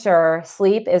to make sure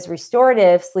sleep is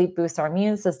restorative. Sleep boosts our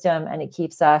immune system and it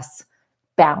keeps us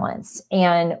balanced.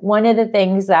 And one of the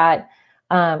things that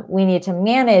we need to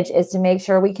manage is to make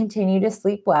sure we continue to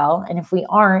sleep well. And if we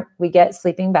aren't, we get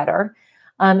sleeping better.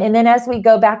 And then as we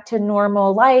go back to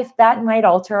normal life, that might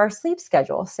alter our sleep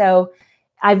schedule. So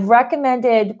I've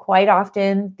recommended quite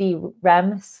often the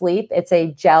REM sleep. It's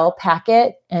a gel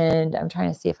packet. And I'm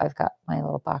trying to see if I've got my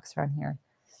little box around here.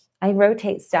 I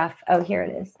rotate stuff. Oh, here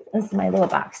it is. This is my little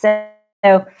box. So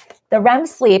the REM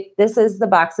sleep, this is the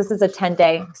box. This is a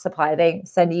 10-day supply. They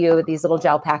send you these little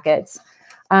gel packets.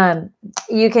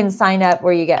 You can sign up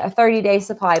where you get a 30-day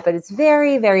supply, but it's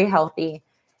very, very healthy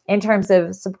in terms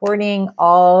of supporting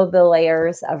all the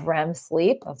layers of REM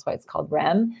sleep. That's why it's called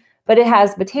REM. But it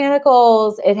has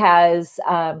botanicals. It has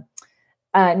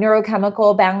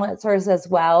neurochemical balancers as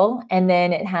well. And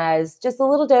then it has just a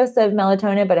little dose of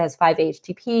melatonin, but it has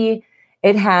 5-HTP.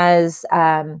 It has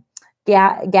GABA,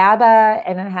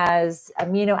 and it has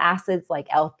amino acids like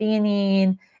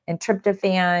L-theanine and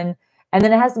tryptophan. And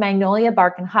then it has magnolia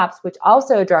bark and hops, which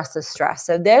also addresses stress.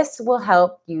 So this will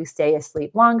help you stay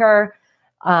asleep longer.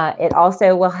 It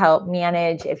also will help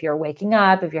manage if you're waking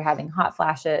up, if you're having hot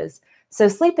flashes. So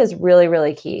sleep is really,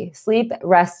 really key. Sleep,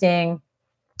 resting,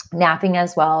 napping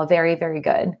as well. Very, very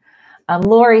good.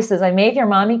 Lori says, I made your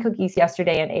mommy cookies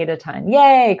yesterday and ate a ton.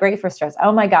 Yay, great for stress.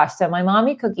 Oh my gosh. So my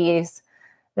mommy cookies,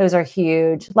 those are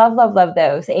huge. Love, love, love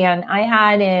those. And I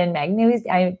add in magnesium.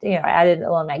 I added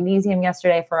a little magnesium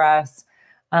yesterday for us.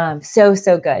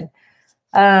 So good.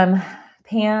 Pam,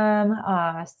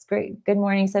 it's great. Good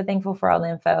morning. So thankful for all the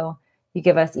info you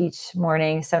give us each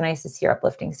morning. So nice to see your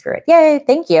uplifting spirit. Yay.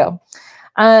 Thank you.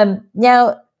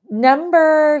 Now,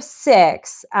 number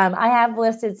 6, I have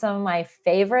listed some of my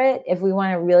favorite, if we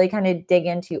want to really kind of dig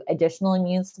into additional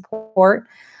immune support.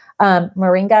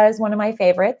 Moringa is one of my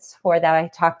favorites for that. I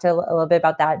talked a little bit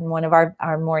about that in one of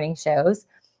our morning shows.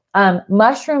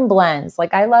 Mushroom blends.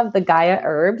 Like I love the Gaia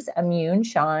Herbs Immune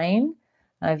Shine.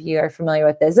 If you are familiar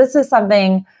with this. This is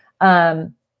something,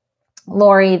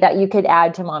 Lori, that you could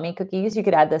add to mommy cookies. You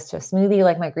could add this to a smoothie,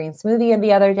 like my green smoothie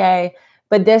the other day.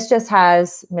 But this just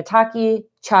has maitake,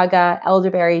 chaga,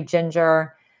 elderberry,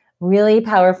 ginger, really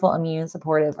powerful immune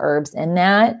supportive herbs in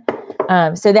that.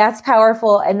 So that's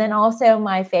powerful. And then also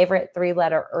my favorite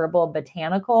 3-letter Herbal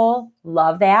Botanical.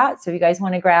 Love that. So if you guys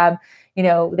want to grab,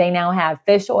 they now have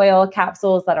fish oil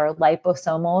capsules that are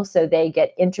liposomal. So they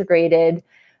get integrated.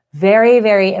 Very,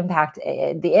 very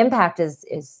the impact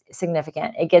is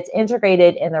significant. It gets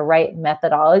integrated in the right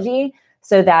methodology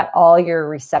so that all your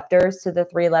receptors to the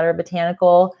 3-letter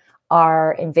botanical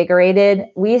are invigorated.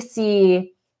 We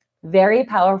see very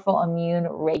powerful immune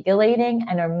regulating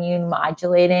and immune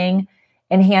modulating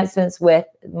enhancements with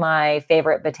my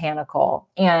favorite botanical.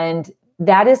 And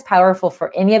that is powerful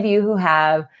for any of you who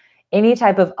have any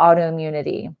type of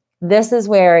autoimmunity. This is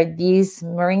where these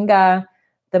Moringa,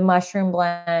 the mushroom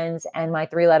blends, and my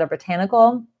 3-letter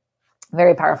botanical,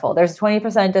 very powerful. There's a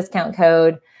 20% discount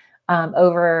code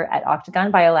over at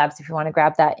Octagon Biolabs if you want to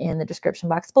grab that in the description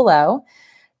box below.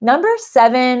 Number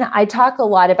 7, I talk a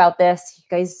lot about this. You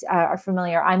guys are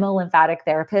familiar. I'm a lymphatic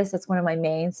therapist. That's one of my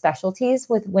main specialties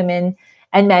with women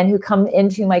and men who come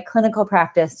into my clinical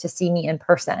practice to see me in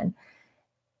person.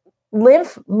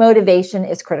 Lymph motivation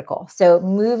is critical. So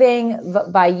moving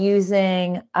by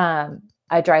using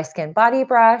a dry skin body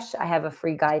brush. I have a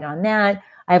free guide on that.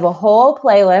 I have a whole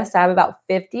playlist. I have about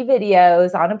 50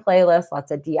 videos on a playlist,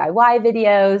 lots of DIY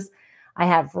videos. I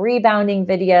have rebounding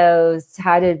videos,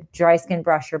 how to dry skin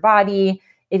brush your body.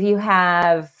 If you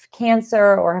have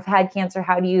cancer or have had cancer,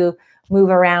 how do you move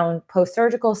around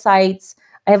post-surgical sites?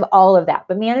 I have all of that.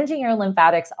 But managing your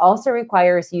lymphatics also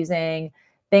requires using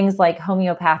things like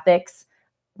homeopathics,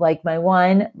 like my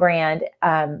one brand,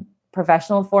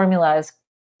 Professional Formulas,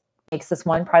 makes this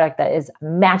one product that is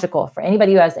magical for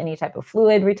anybody who has any type of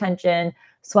fluid retention,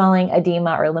 swelling,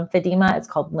 edema, or lymphedema. It's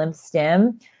called Lymph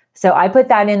Stim. So I put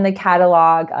that in the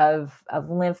catalog of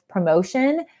lymph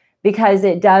promotion because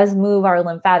it does move our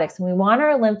lymphatics. And we want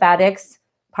our lymphatics,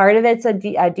 part of it's a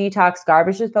detox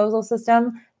garbage disposal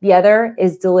system. The other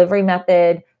is delivery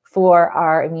method for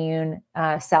our immune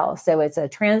cells. So it's a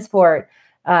transport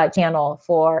channel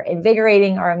for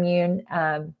invigorating our immune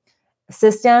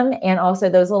system. And also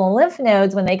those little lymph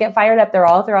nodes, when they get fired up, they're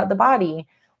all throughout the body.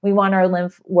 We want our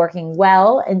lymph working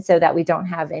well, and so that we don't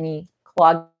have any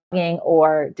clogging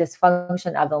or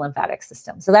dysfunction of the lymphatic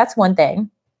system. So that's one thing.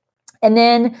 And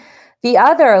then the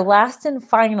other, last and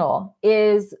final,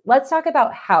 is let's talk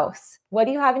about house. What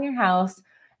do you have in your house,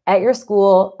 at your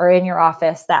school, or in your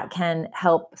office that can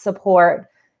help support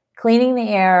cleaning the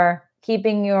air,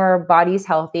 keeping your bodies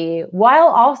healthy, while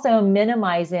also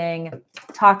minimizing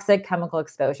toxic chemical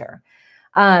exposure?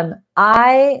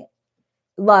 I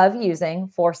love using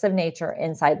Force of Nature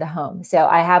inside the home. So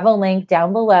I have a link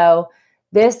down below.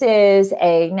 This is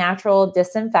a natural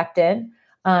disinfectant.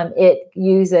 It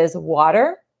uses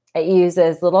water. It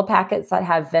uses little packets that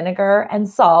have vinegar and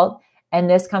salt. And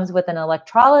this comes with an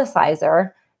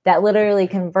electrolyzer that literally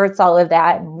converts all of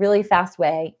that in a really fast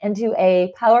way into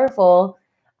a powerful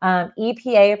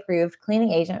EPA-approved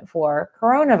cleaning agent for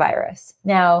coronavirus.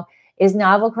 Now, is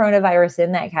novel coronavirus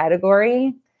in that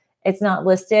category? It's not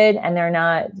listed, and they're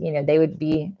not, they would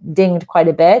be dinged quite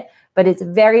a bit, but it's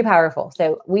very powerful.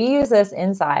 So we use this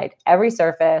inside every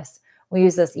surface. We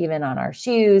use this even on our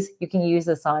shoes. You can use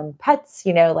this on pets,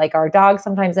 like our dogs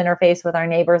sometimes interface with our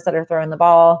neighbors that are throwing the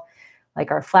ball.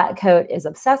 Like our flat coat is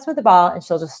obsessed with the ball, and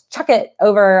she'll just chuck it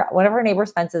over one of her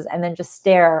neighbor's fences and then just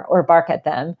stare or bark at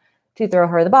them to throw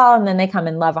her the ball. And then they come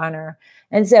and love on her.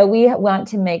 And so we want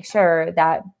to make sure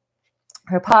that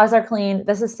her paws are clean.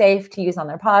 This is safe to use on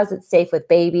their paws. It's safe with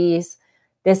babies.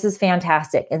 This is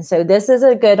fantastic. And so this is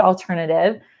a good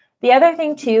alternative. The other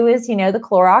thing too is, the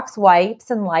Clorox wipes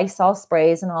and Lysol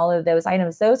sprays and all of those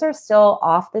items, those are still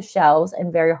off the shelves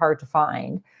and very hard to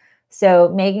find.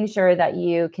 So making sure that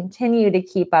you continue to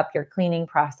keep up your cleaning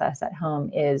process at home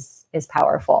is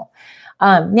powerful.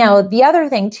 Now, the other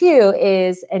thing too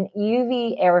is an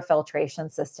UV air filtration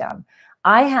system.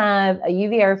 I have a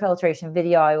UV air filtration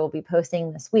video I will be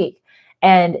posting this week.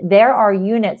 And there are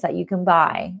units that you can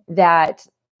buy that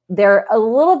they're a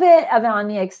little bit on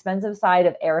the expensive side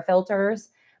of air filters,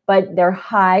 but they're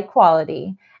high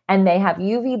quality. And they have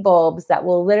UV bulbs that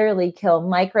will literally kill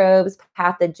microbes,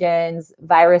 pathogens,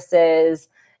 viruses.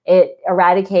 It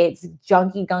eradicates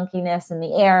gunkiness in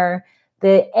the air.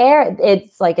 The air,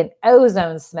 it's like an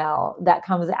ozone smell that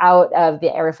comes out of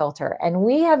the air filter. And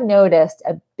we have noticed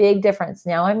a big difference.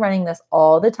 Now I'm running this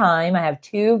all the time. I have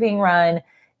 2 being run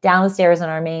downstairs in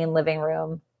our main living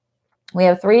room. We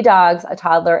have 3 dogs, a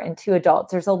toddler, and 2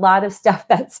 adults. There's a lot of stuff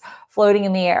that's floating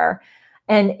in the air.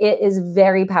 And it is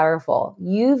very powerful.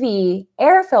 UV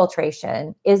air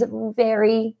filtration is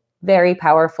very, very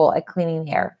powerful at cleaning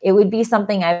the air. It would be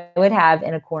something I would have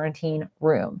in a quarantine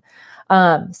room.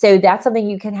 So that's something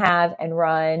you can have and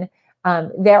run.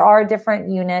 There are different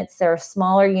units. There are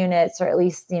smaller units, or at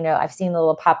least, I've seen the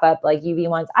little pop-up like UV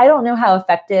ones. I don't know how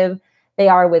effective they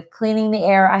are with cleaning the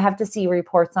air. I have to see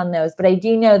reports on those. But I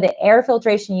do know the air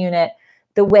filtration unit,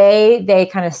 the way they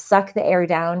kind of suck the air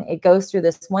down, it goes through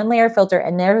this 1-layer filter,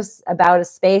 and there's about a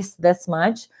space this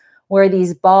much where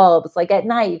these bulbs, like at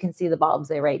night, you can see the bulbs,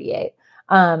 they radiate.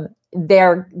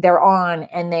 They're on,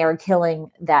 and they are killing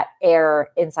that air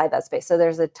inside that space. So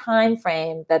there's a time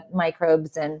frame that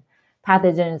microbes and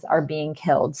pathogens are being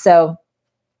killed. So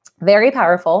very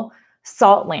powerful.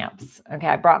 Salt lamps. Okay,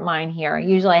 I brought mine here.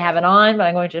 Usually I have it on, but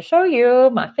I'm going to show you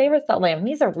my favorite salt lamp.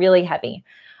 These are really heavy.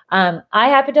 I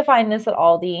happened to find this at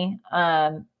Aldi.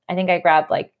 I think I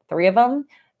grabbed like 3 of them,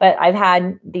 but I've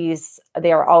had these.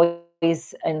 They are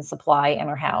always in supply in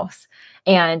our house.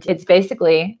 And it's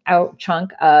basically a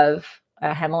chunk of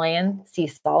Himalayan sea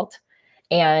salt.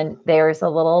 And there's a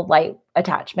little light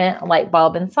attachment, a light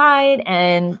bulb inside,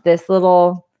 and this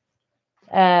little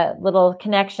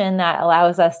connection that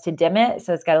allows us to dim it.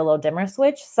 So it's got a little dimmer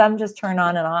switch. Some just turn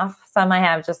on and off. Some I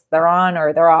have just they're on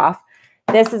or they're off.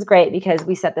 This is great because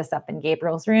we set this up in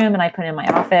Gabriel's room and I put it in my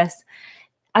office.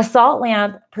 A salt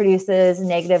lamp produces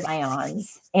negative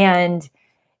ions, and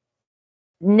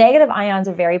negative ions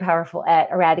are very powerful at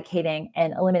eradicating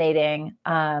and eliminating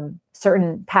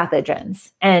certain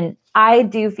pathogens. And I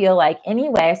do feel like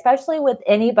anyway, especially with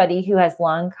anybody who has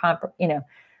lung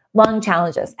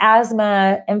challenges,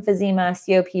 asthma, emphysema,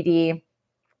 COPD,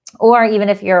 or even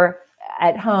if you're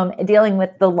at home dealing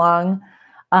with the lung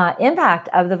impact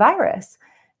of the virus,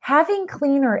 having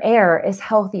cleaner air is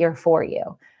healthier for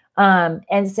you.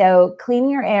 And so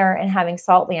cleaning your air and having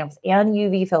salt lamps and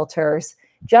UV filters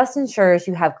just ensures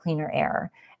you have cleaner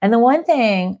air. And the one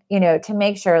thing, to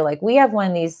make sure, like we have one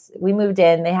of these, we moved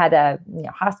in, they had a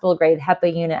hospital grade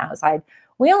HEPA unit outside.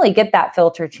 We only get that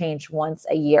filter changed once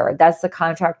a year. That's the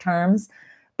contract terms.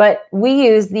 But we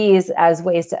use these as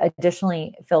ways to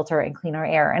additionally filter and clean our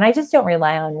air. And I just don't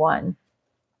rely on one.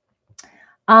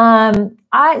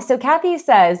 So Kathy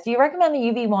says, do you recommend the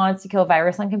UV wands to kill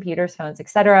virus on computers, phones,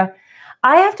 etc.?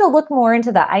 I have to look more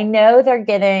into that. I know they're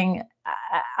getting,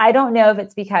 I don't know if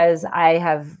it's because I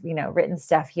have, written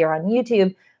stuff here on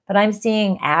YouTube, but I'm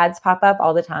seeing ads pop up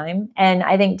all the time. And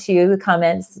I think 2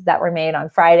 comments that were made on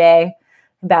Friday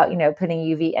about, putting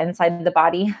UV inside the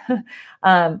body,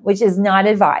 which is not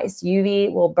advised.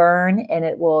 UV will burn and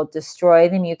it will destroy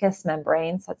the mucous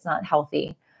membranes. That's not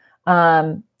healthy.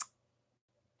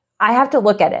 I have to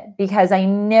look at it because I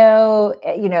know,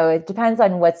 it depends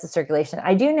on what's the circulation.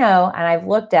 I do know, and I've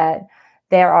looked at,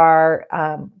 there are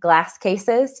glass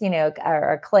cases,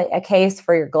 or a case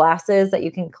for your glasses that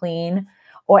you can clean,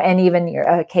 and even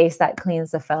a case that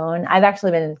cleans the phone. I've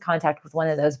actually been in contact with one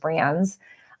of those brands.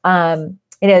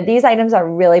 These items are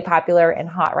really popular and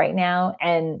hot right now.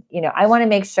 And, I want to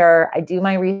make sure I do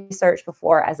my research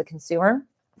before as a consumer,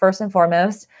 first and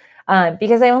foremost,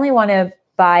 because I only want to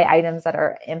buy items that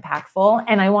are impactful.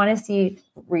 And I want to see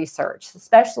research,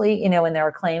 especially, when there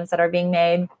are claims that are being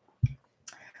made.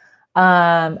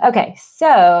 Okay.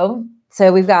 So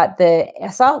we've got the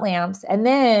salt lamps, and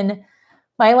then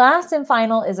My last and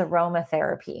final is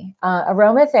aromatherapy.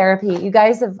 Aromatherapy, you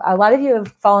guys have, a lot of you have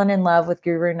fallen in love with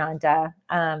Guru Nanda.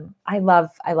 I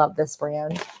love this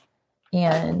brand.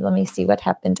 And let me see what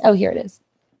happened. Oh, here it is.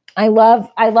 I love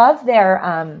their,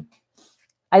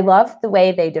 I love the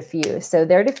way they diffuse. So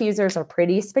their diffusers are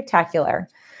pretty spectacular.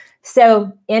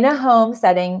 So in a home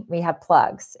setting, we have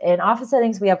plugs. In office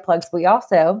settings, we have plugs. We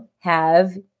also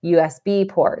have USB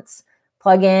ports.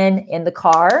 Plug in the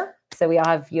car. So we all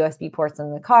have USB ports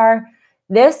in the car.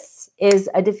 This is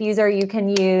a diffuser you can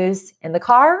use in the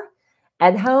car,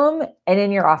 at home, and in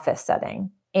your office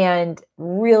setting, and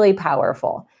really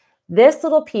powerful. This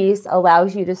little piece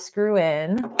allows you to screw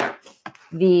in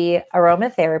the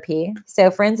aromatherapy.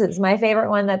 So for instance, my favorite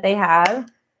one that they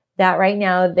have, that right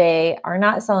now they are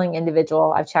not selling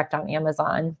individual. I've checked on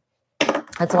Amazon.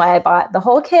 That's why I bought the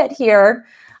whole kit here.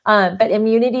 But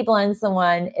Immunity Blend's the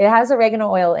one. It has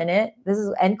oregano oil in it. This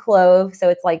is and clove. So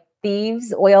it's like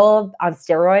thieves oil on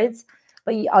steroids.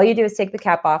 But all you do is take the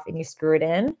cap off and you screw it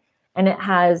in. And it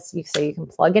has, so you can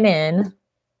plug it in.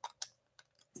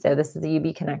 So this is the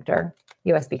USB connector.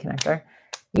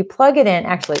 You plug it in.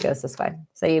 Actually, it goes this way.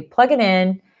 So you plug it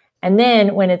in. And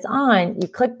then when it's on, you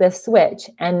click this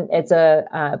switch and it's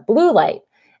a blue light.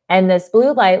 And this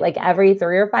blue light, like every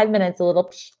 3 or 5 minutes, a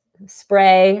little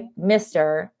spray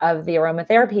mister of the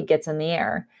aromatherapy gets in the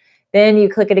air. Then you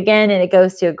click it again and it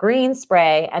goes to a green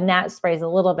spray, and that sprays a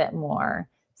little bit more.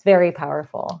 It's very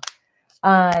powerful.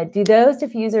 Do those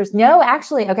diffusers? No,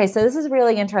 actually. Okay. So this is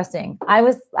really interesting. I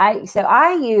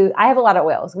have a lot of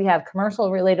oils. We have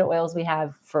commercial related oils. We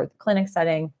have for the clinic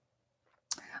setting.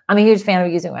 I'm a huge fan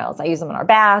of using oils. I use them in our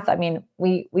bath. I mean,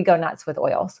 we go nuts with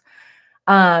oils.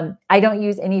 I don't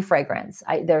use any fragrance.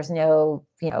 There's no,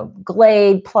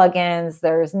 Glade plugins.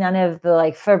 There's none of the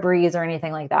like Febreze or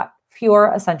anything like that.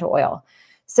 Pure essential oil.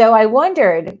 So I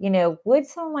wondered, would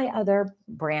some of my other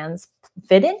brands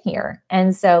fit in here?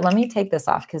 And so let me take this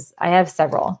off because I have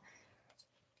several.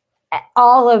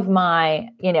 All of my,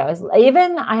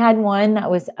 even I had one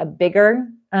that was a bigger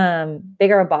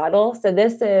bottle. So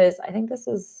I think this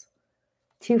is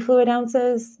 2 fluid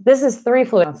ounces. This is 3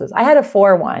 fluid ounces. I had a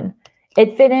 4 one.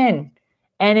 It fit in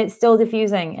and it's still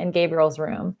diffusing in Gabriel's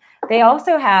room. They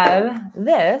also have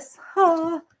this.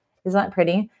 Isn't that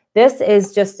pretty? This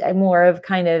is just more of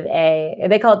kind of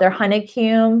they call it their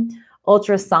honeycomb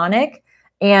ultrasonic.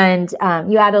 And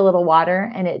you add a little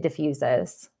water and it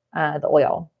diffuses the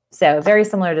oil. So very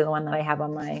similar to the one that I have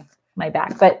on my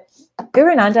back. But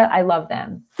Guru Nanda, I love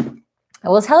them. I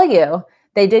will tell you,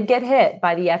 they did get hit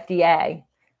by the FDA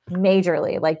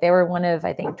majorly. Like they were one of,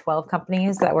 I think, 12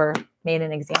 companies that were made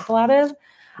an example out of.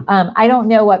 I don't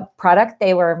know what product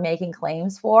they were making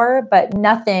claims for, but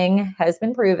nothing has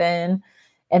been proven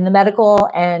in the medical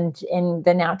and in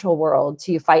the natural world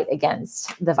to fight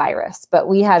against the virus. But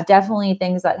we have definitely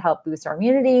things that help boost our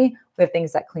immunity. We have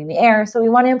things that clean the air. So we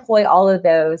want to employ all of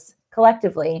those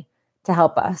collectively to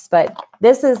help us. But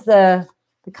this is the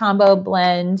combo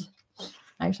blend.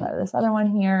 I actually have this other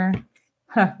one here.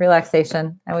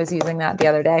 Relaxation. I was using that the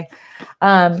other day.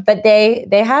 But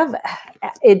they have,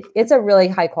 it's a really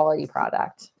high quality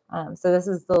product. So this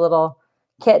is the little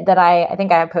kit that I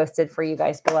think I have posted for you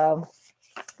guys below.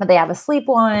 But they have a sleep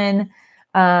one.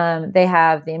 They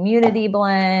have the immunity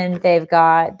blend. They've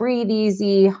got breathe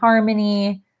easy,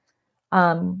 harmony,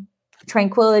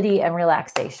 tranquility, and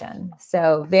relaxation.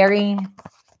 So very,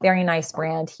 very nice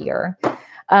brand here.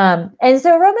 And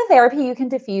so aromatherapy you can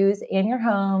diffuse in your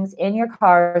homes, in your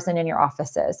cars, and in your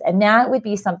offices. And that would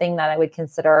be something that I would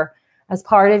consider as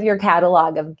part of your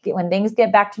catalog of when things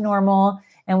get back to normal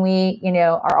and we,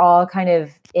 are all kind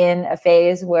of in a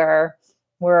phase where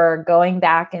we're going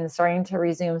back and starting to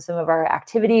resume some of our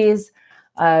activities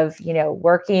of,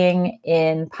 working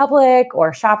in public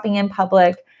or shopping in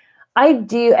public. I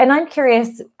do. And I'm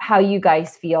curious how you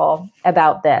guys feel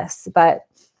about this, but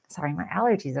sorry, my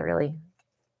allergies are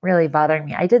really bothering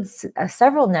me. I did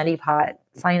several neti pot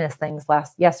sinus things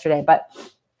yesterday, but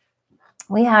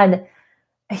we had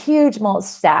a huge mold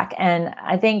stack and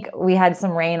I think we had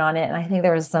some rain on it. And I think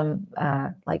there was some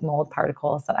like mold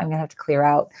particles that I'm going to have to clear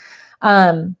out.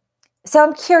 So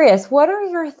I'm curious, what are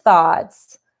your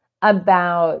thoughts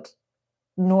about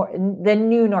the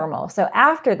new normal? So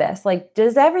after this, like,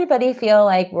 does everybody feel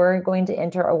like we're going to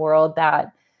enter a world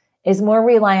that is more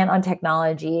reliant on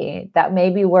technology, that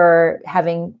maybe we're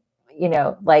having,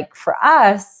 like for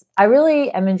us, I really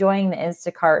am enjoying the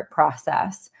Instacart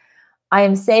process. I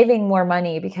am saving more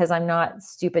money because I'm not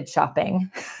stupid shopping.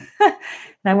 And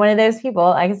I'm one of those people.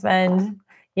 I can spend,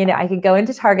 I could go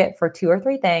into Target for 2 or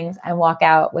 3 things and walk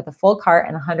out with a full cart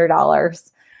and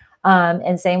 $100.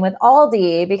 And same with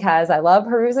Aldi, because I love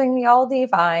perusing the Aldi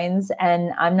finds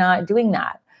and I'm not doing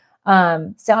that.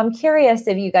 So I'm curious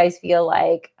if you guys feel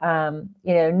like,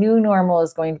 new normal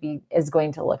is going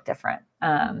to look different.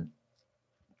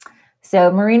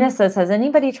 So Marina says, has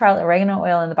anybody tried oregano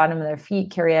oil in the bottom of their feet?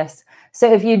 Curious.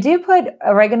 So if you do put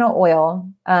oregano oil,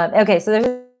 okay,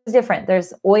 so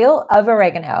there's oil of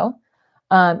oregano,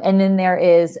 and then there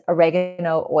is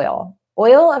oregano oil.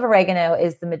 Oil of oregano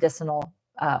is the medicinal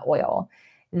oil.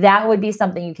 That would be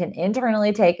something you can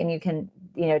internally take and you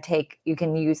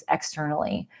can use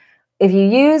externally. If you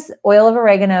use oil of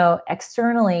oregano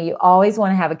externally, you always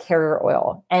want to have a carrier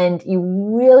oil. And you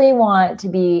really want to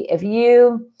be,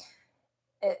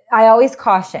 I always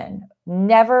caution,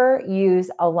 never use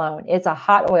alone. It's a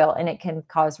hot oil and it can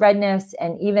cause redness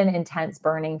and even intense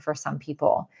burning for some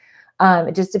people.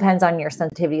 It just depends on your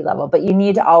sensitivity level, but you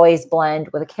need to always blend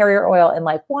with a carrier oil, and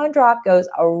like 1 drop goes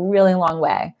a really long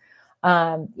way.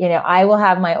 I will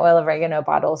have my oil of oregano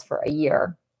bottles for a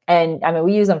year. And I mean,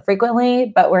 we use them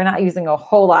frequently, but we're not using a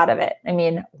whole lot of it. I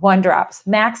mean, 1 drops,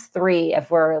 max 3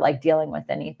 if we're like dealing with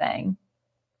anything.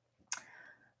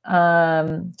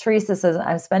 Teresa says,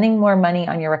 I'm spending more money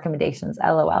on your recommendations.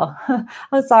 LOL.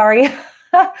 I'm sorry.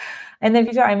 In the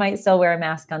future, I might still wear a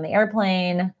mask on the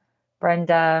airplane.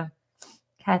 Brenda,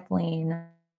 Kathleen.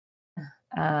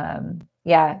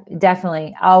 Yeah,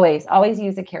 definitely. Always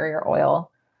use a carrier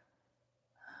oil.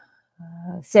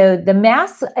 So the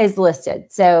mask is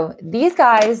listed. So these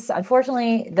guys,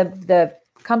 unfortunately, the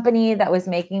company that was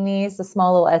making these, the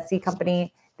small little Etsy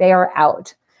company, they are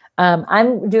out.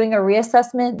 I'm doing a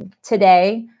reassessment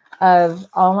today of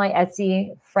all my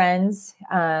Etsy friends.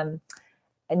 And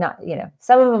not,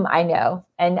 some of them I know,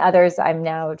 and others I'm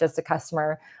now just a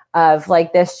customer of,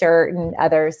 like this shirt and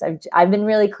others. I've been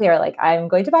really clear, like, I'm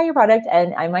going to buy your product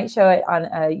and I might show it on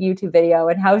a YouTube video.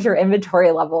 And how's your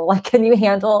inventory level? Like, can you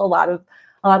handle a lot of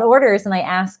orders? And I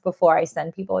ask before I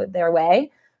send people their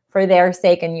way, for their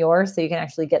sake and yours, so you can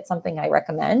actually get something I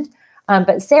recommend.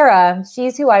 But Sarah,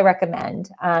 she's who I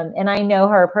recommend. And I know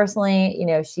her personally.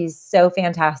 She's so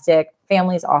fantastic.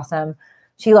 Family's awesome.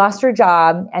 She lost her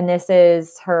job, and this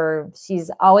is she's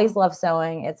always loved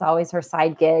sewing. It's always her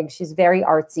side gig. She's very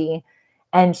artsy,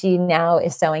 and she now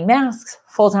is sewing masks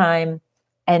full-time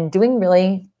and doing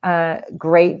really a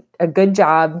good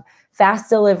job.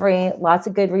 Fast delivery, lots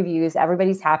of good reviews.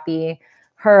 Everybody's happy.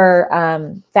 Her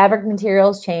fabric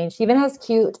materials changed. She even has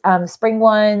cute spring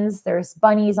ones. There's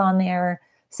bunnies on there.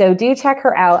 So do check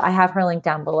her out. I have her link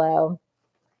down below.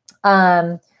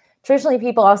 Traditionally,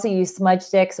 people also use smudge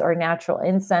sticks or natural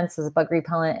incense as a bug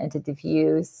repellent and to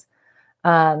diffuse.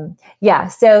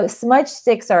 So smudge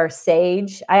sticks are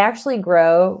sage. I actually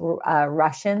grow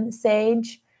Russian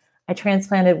sage. I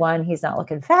transplanted one. He's not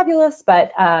looking fabulous,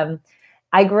 but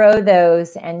I grow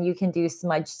those, and you can do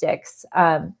smudge sticks.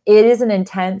 It is an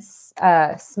intense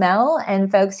smell,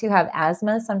 and folks who have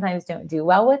asthma sometimes don't do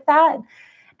well with that.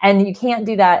 And you can't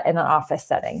do that in an office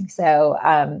setting. So,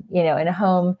 in a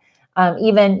home,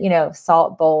 even,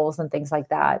 salt bowls and things like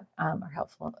that are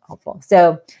helpful.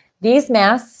 So these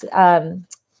masks, I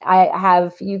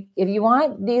have you, if you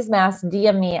want these masks,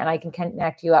 DM me and I can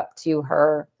connect you up to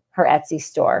her Etsy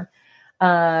store.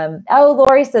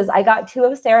 Lori says, I got 2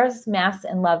 of Sarah's masks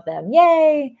and love them.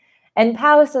 Yay. And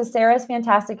Pau says, Sarah's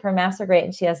fantastic. Her masks are great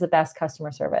and she has the best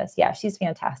customer service. Yeah, she's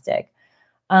fantastic.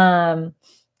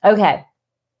 Okay.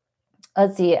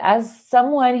 Let's see. As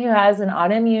someone who has an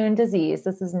autoimmune disease,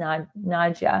 this is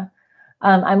Nadia.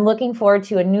 I'm looking forward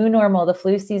to a new normal. The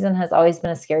flu season has always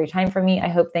been a scary time for me. I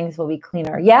hope things will be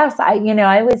cleaner. Yes, I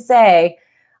would say,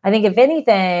 I think if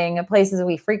anything, places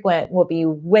we frequent will be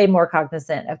way more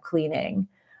cognizant of cleaning.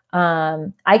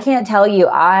 I can't tell you,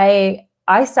 I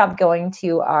stopped going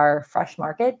to our fresh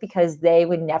market because they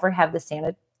would never have the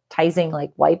sanitizing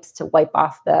like wipes to wipe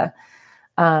off the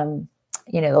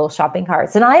little shopping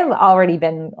carts. And I've already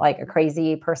been like a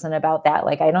crazy person about that.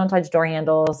 Like, I don't touch door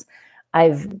handles.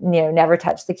 I've never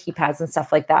touched the keypads and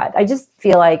stuff like that. I just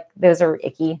feel like those are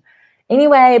icky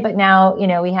anyway. But now,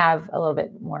 we have a little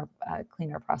bit more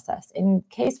cleaner process. In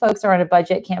case folks are on a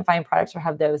budget, can't find products or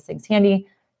have those things handy,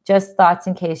 just thoughts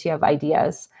in case you have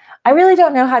ideas. I really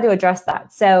don't know how to address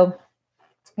that. So,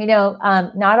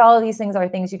 not all of these things are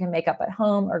things you can make up at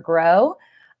home or grow.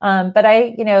 But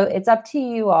it's up to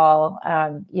you all,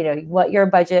 what your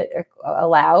budget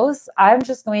allows. I'm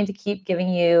just going to keep giving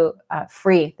you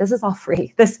free. This is all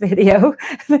free. This video,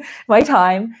 my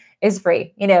time is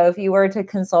free. If you were to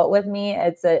consult with me,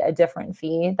 it's a different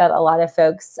fee that a lot of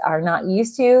folks are not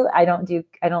used to. I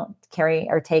don't carry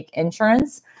or take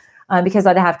insurance because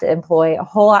I'd have to employ a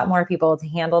whole lot more people to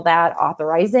handle that,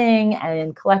 authorizing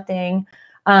and collecting.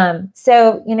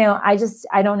 So,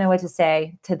 I don't know what to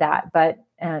say to that, but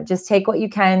just take what you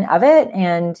can of it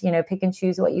and, pick and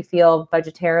choose what you feel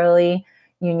budgetarily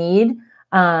you need.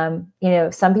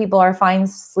 Some people are fine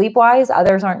sleep-wise,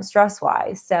 others aren't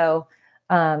stress-wise. So,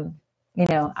 I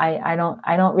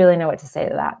don't really know what to say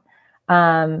to that.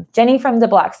 Jenny from the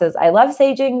Block says, I love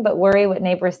saging, but worry what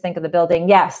neighbors think of the building.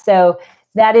 Yes. So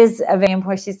that is a very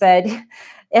important, she said,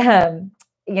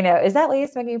 is that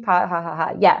lady smoking pot? Ha ha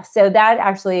ha. Yeah. So that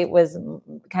actually was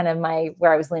kind of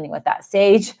where I was leaning with that.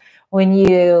 Sage, when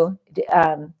you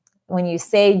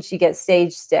sage, you get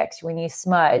sage sticks. When you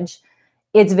smudge,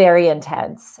 it's very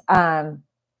intense.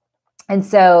 And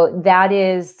so that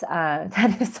is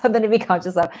something to be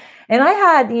conscious of. And I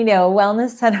had, a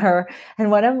wellness center,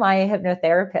 and one of my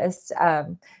hypnotherapists,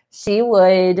 she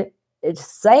would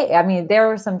say, there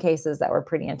were some cases that were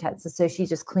pretty intense. And so she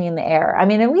just cleaned the air.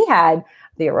 And we had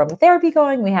the aromatherapy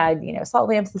going, we had, salt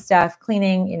lamps and stuff,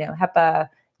 cleaning, HEPA,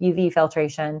 UV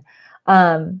filtration.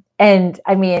 And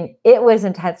it was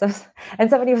intense. And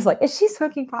somebody was like, is she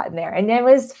smoking pot in there? And it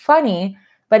was funny,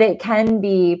 but it can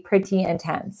be pretty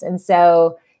intense. And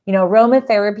so,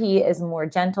 aromatherapy is more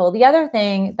gentle. The other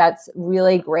thing that's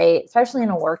really great, especially in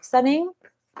a work setting,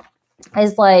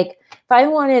 is like, if I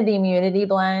wanted the immunity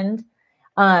blend,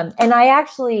 and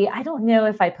I don't know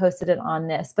if I posted it on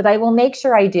this, but I will make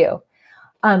sure I do.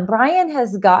 Brian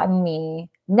has gotten me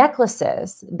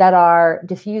necklaces that are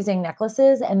diffusing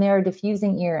necklaces, and they're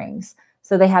diffusing earrings.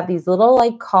 So they have these little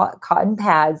like cotton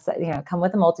pads that, come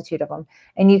with a multitude of them,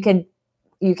 and you could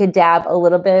dab a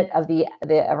little bit of the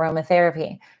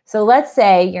aromatherapy. So let's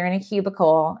say you're in a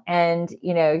cubicle and,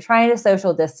 you're trying to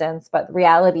social distance, but the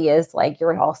reality is like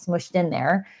you're all smushed in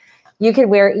there. You could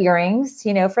wear earrings,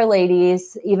 for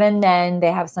ladies, even men,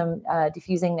 they have some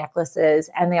diffusing necklaces,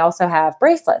 and they also have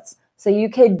bracelets. So you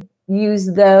could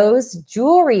use those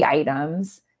jewelry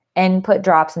items and put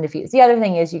drops and diffuse. The other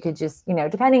thing is you could just,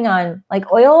 depending on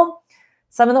like oil,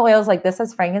 some of the oils like this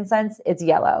has frankincense, it's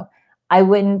yellow. I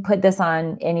wouldn't put this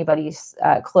on anybody's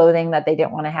clothing that they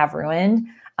didn't want to have ruined.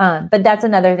 But that's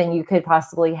another thing you could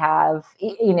possibly have,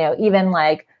 even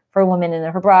like for a woman in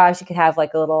her bra, she could have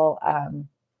like a little,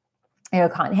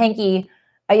 cotton hanky,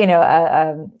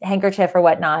 a handkerchief or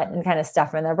whatnot, and kind of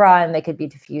stuff in their bra, and they could be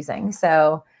diffusing.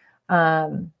 So,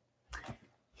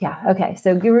 yeah. Okay.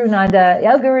 So Guru Nanda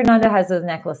has those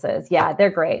necklaces. Yeah, they're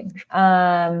great.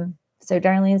 So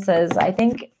Darlene says, I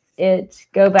think it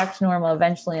go back to normal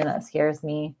eventually, and that scares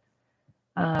me.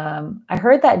 I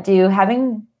heard that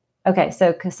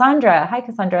so Cassandra, hi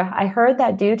Cassandra. I heard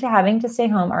that due to having to stay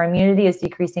home, our immunity is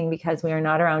decreasing because we are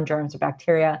not around germs or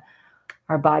bacteria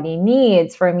our body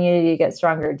needs for immunity to get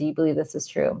stronger. Do you believe this is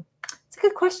true? It's a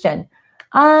good question.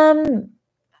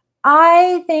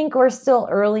 I think we're still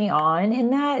early on in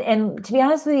that. And to be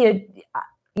honest with you,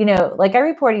 like I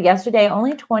reported yesterday,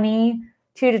 only 22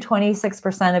 to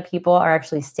 26% of people are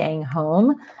actually staying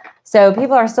home. So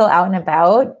people are still out and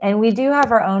about, and we do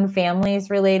have our own families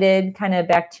related kind of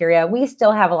bacteria. We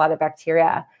still have a lot of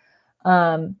bacteria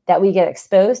that we get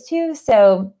exposed to.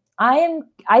 So I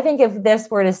think if this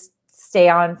were to stay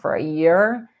on for a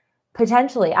year,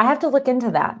 potentially, I have to look into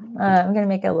that. I'm going to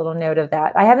make a little note of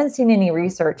that. I haven't seen any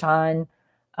research on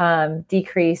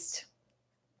decreased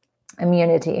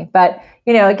immunity, but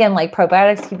again, like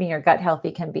probiotics, keeping your gut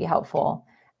healthy can be helpful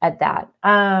at that.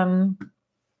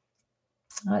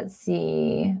 Let's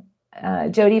see.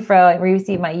 Jody Fro, I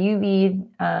received my UV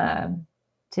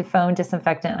to phone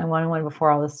disinfectant on 1-on-1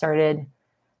 before all this started.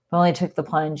 I only took the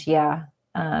plunge. Yeah,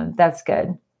 that's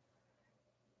good.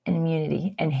 An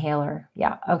immunity inhaler.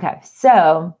 Yeah. Okay.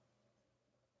 So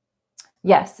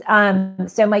yes.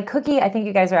 So my cookie, I think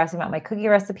you guys are asking about my cookie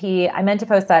recipe. I meant to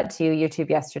post that to YouTube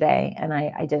yesterday, and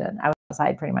I didn't. I was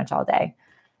outside pretty much all day.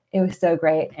 It was so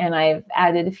great. And I've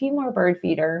added a few more bird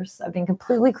feeders. I've been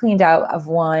completely cleaned out of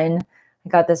one. I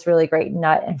got this really great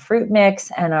nut and fruit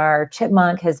mix, and our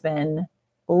chipmunk has been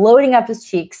loading up his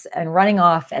cheeks and running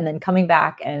off and then coming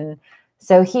back. And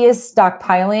so he is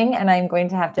stockpiling, and I'm going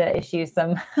to have to issue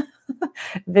some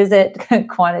visit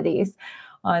quantities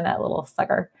on that little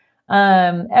sucker.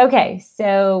 Okay,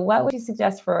 so what would you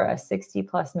suggest for a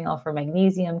 60+ meal for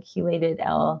magnesium, chelated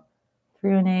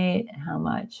L-threonate? How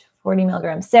much? 40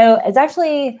 milligrams. So it's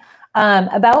actually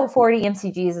about 40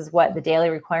 mcgs is what the daily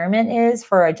requirement is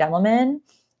for a gentleman.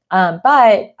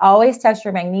 But always test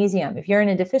your magnesium. If you're in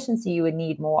a deficiency, you would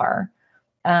need more.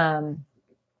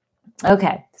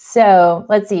 Okay, so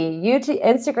let's see. YouTube,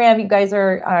 Instagram, you guys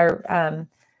are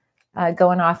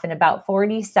going off in about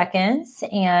 40 seconds.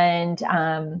 And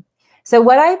So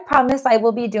what I promise I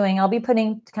will be doing, I'll be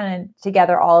putting kind of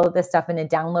together all of this stuff in a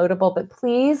downloadable, but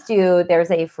please do,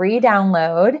 there's a free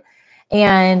download,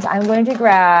 and I'm going to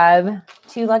grab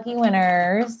 2 lucky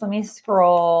winners. Let me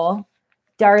scroll.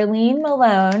 Darlene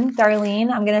Malone.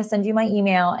 Darlene, I'm going to send you my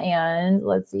email, and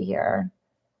let's see here.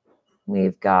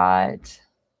 We've got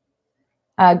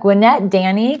Gwinnett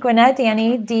Danny. Gwinnett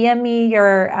Danny, DM me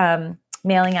your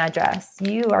mailing address.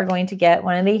 You are going to get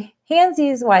one of the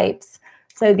Handsies wipes.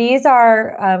 So these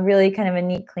are really kind of a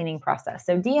neat cleaning process.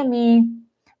 So DM me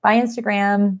by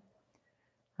Instagram.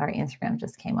 Our Instagram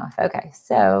just came off. Okay,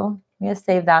 so I'm going to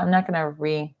save that. I'm not going to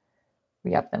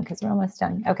re-up them because we're almost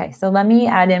done. Okay, so let me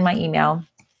add in my email.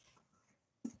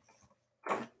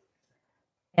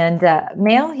 And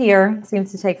mail here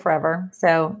seems to take forever.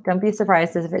 So don't be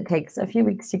surprised if it takes a few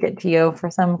weeks to get to you for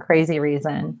some crazy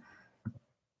reason.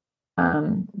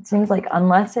 It seems like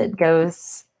unless it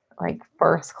goes like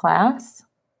first class.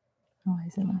 Oh, why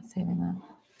is it not saving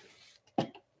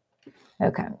that?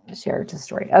 Okay, share to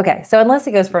story. Okay, so unless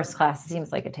it goes first class, it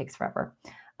seems like it takes forever.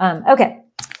 Okay,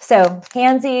 so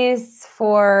Handsies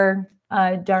for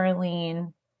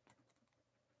Darlene.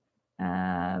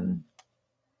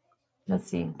 Let's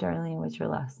see, Darlene, what's your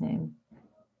last name?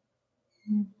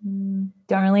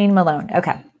 Darlene Malone.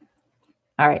 Okay.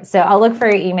 All right, so I'll look for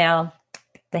your email,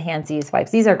 the Handsies wipes.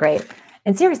 These are great.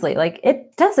 And seriously, like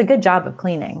it does a good job of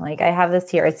cleaning. Like I have this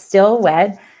here. It's still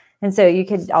wet. And so you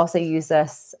could also use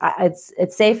this.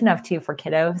 It's safe enough too for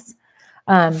kiddos.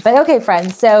 But okay,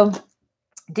 friends. So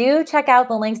do check out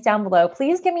the links down below.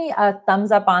 Please give me a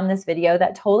thumbs up on this video.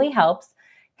 That totally helps.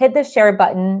 Hit the share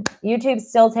button. YouTube's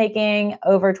still taking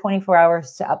over 24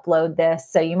 hours to upload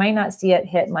this. So you might not see it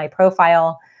hit my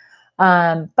profile.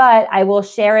 But I will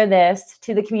share this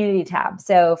to the community tab.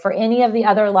 So for any of the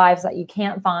other lives that you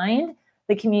can't find,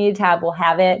 the community tab will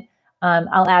have it.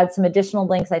 I'll add some additional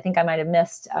links. I think I might have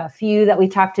missed a few that we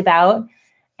talked about.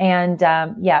 And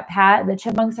yeah, Pat, the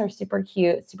chipmunks are super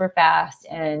cute, super fast,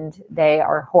 and they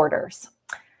are hoarders.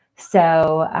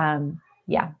 So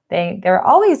yeah, they're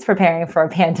always preparing for a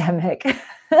pandemic.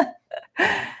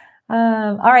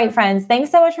 All right, friends,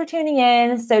 thanks so much for tuning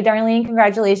in. So Darlene,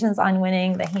 congratulations on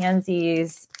winning the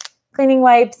Handsies cleaning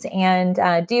wipes,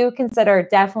 and do consider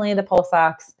definitely the pulse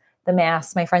ox, the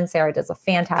masks. My friend Sarah does a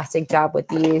fantastic job with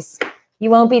these. You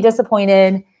won't be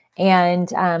disappointed.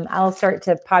 And I'll start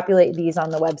to populate these on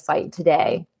the website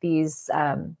today, these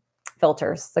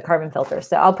filters, the carbon filters.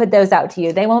 So I'll put those out to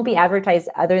you. They won't be advertised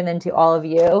other than to all of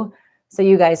you. So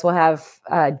you guys will have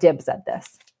dibs at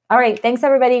this. All right. Thanks,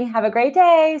 everybody. Have a great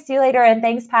day. See you later. And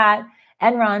thanks, Pat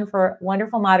and Ron, for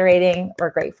wonderful moderating. We're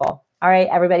grateful. All right,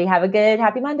 everybody. Have a good,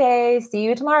 happy Monday. See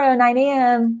you tomorrow, 9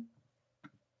 a.m.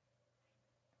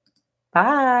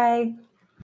 Bye.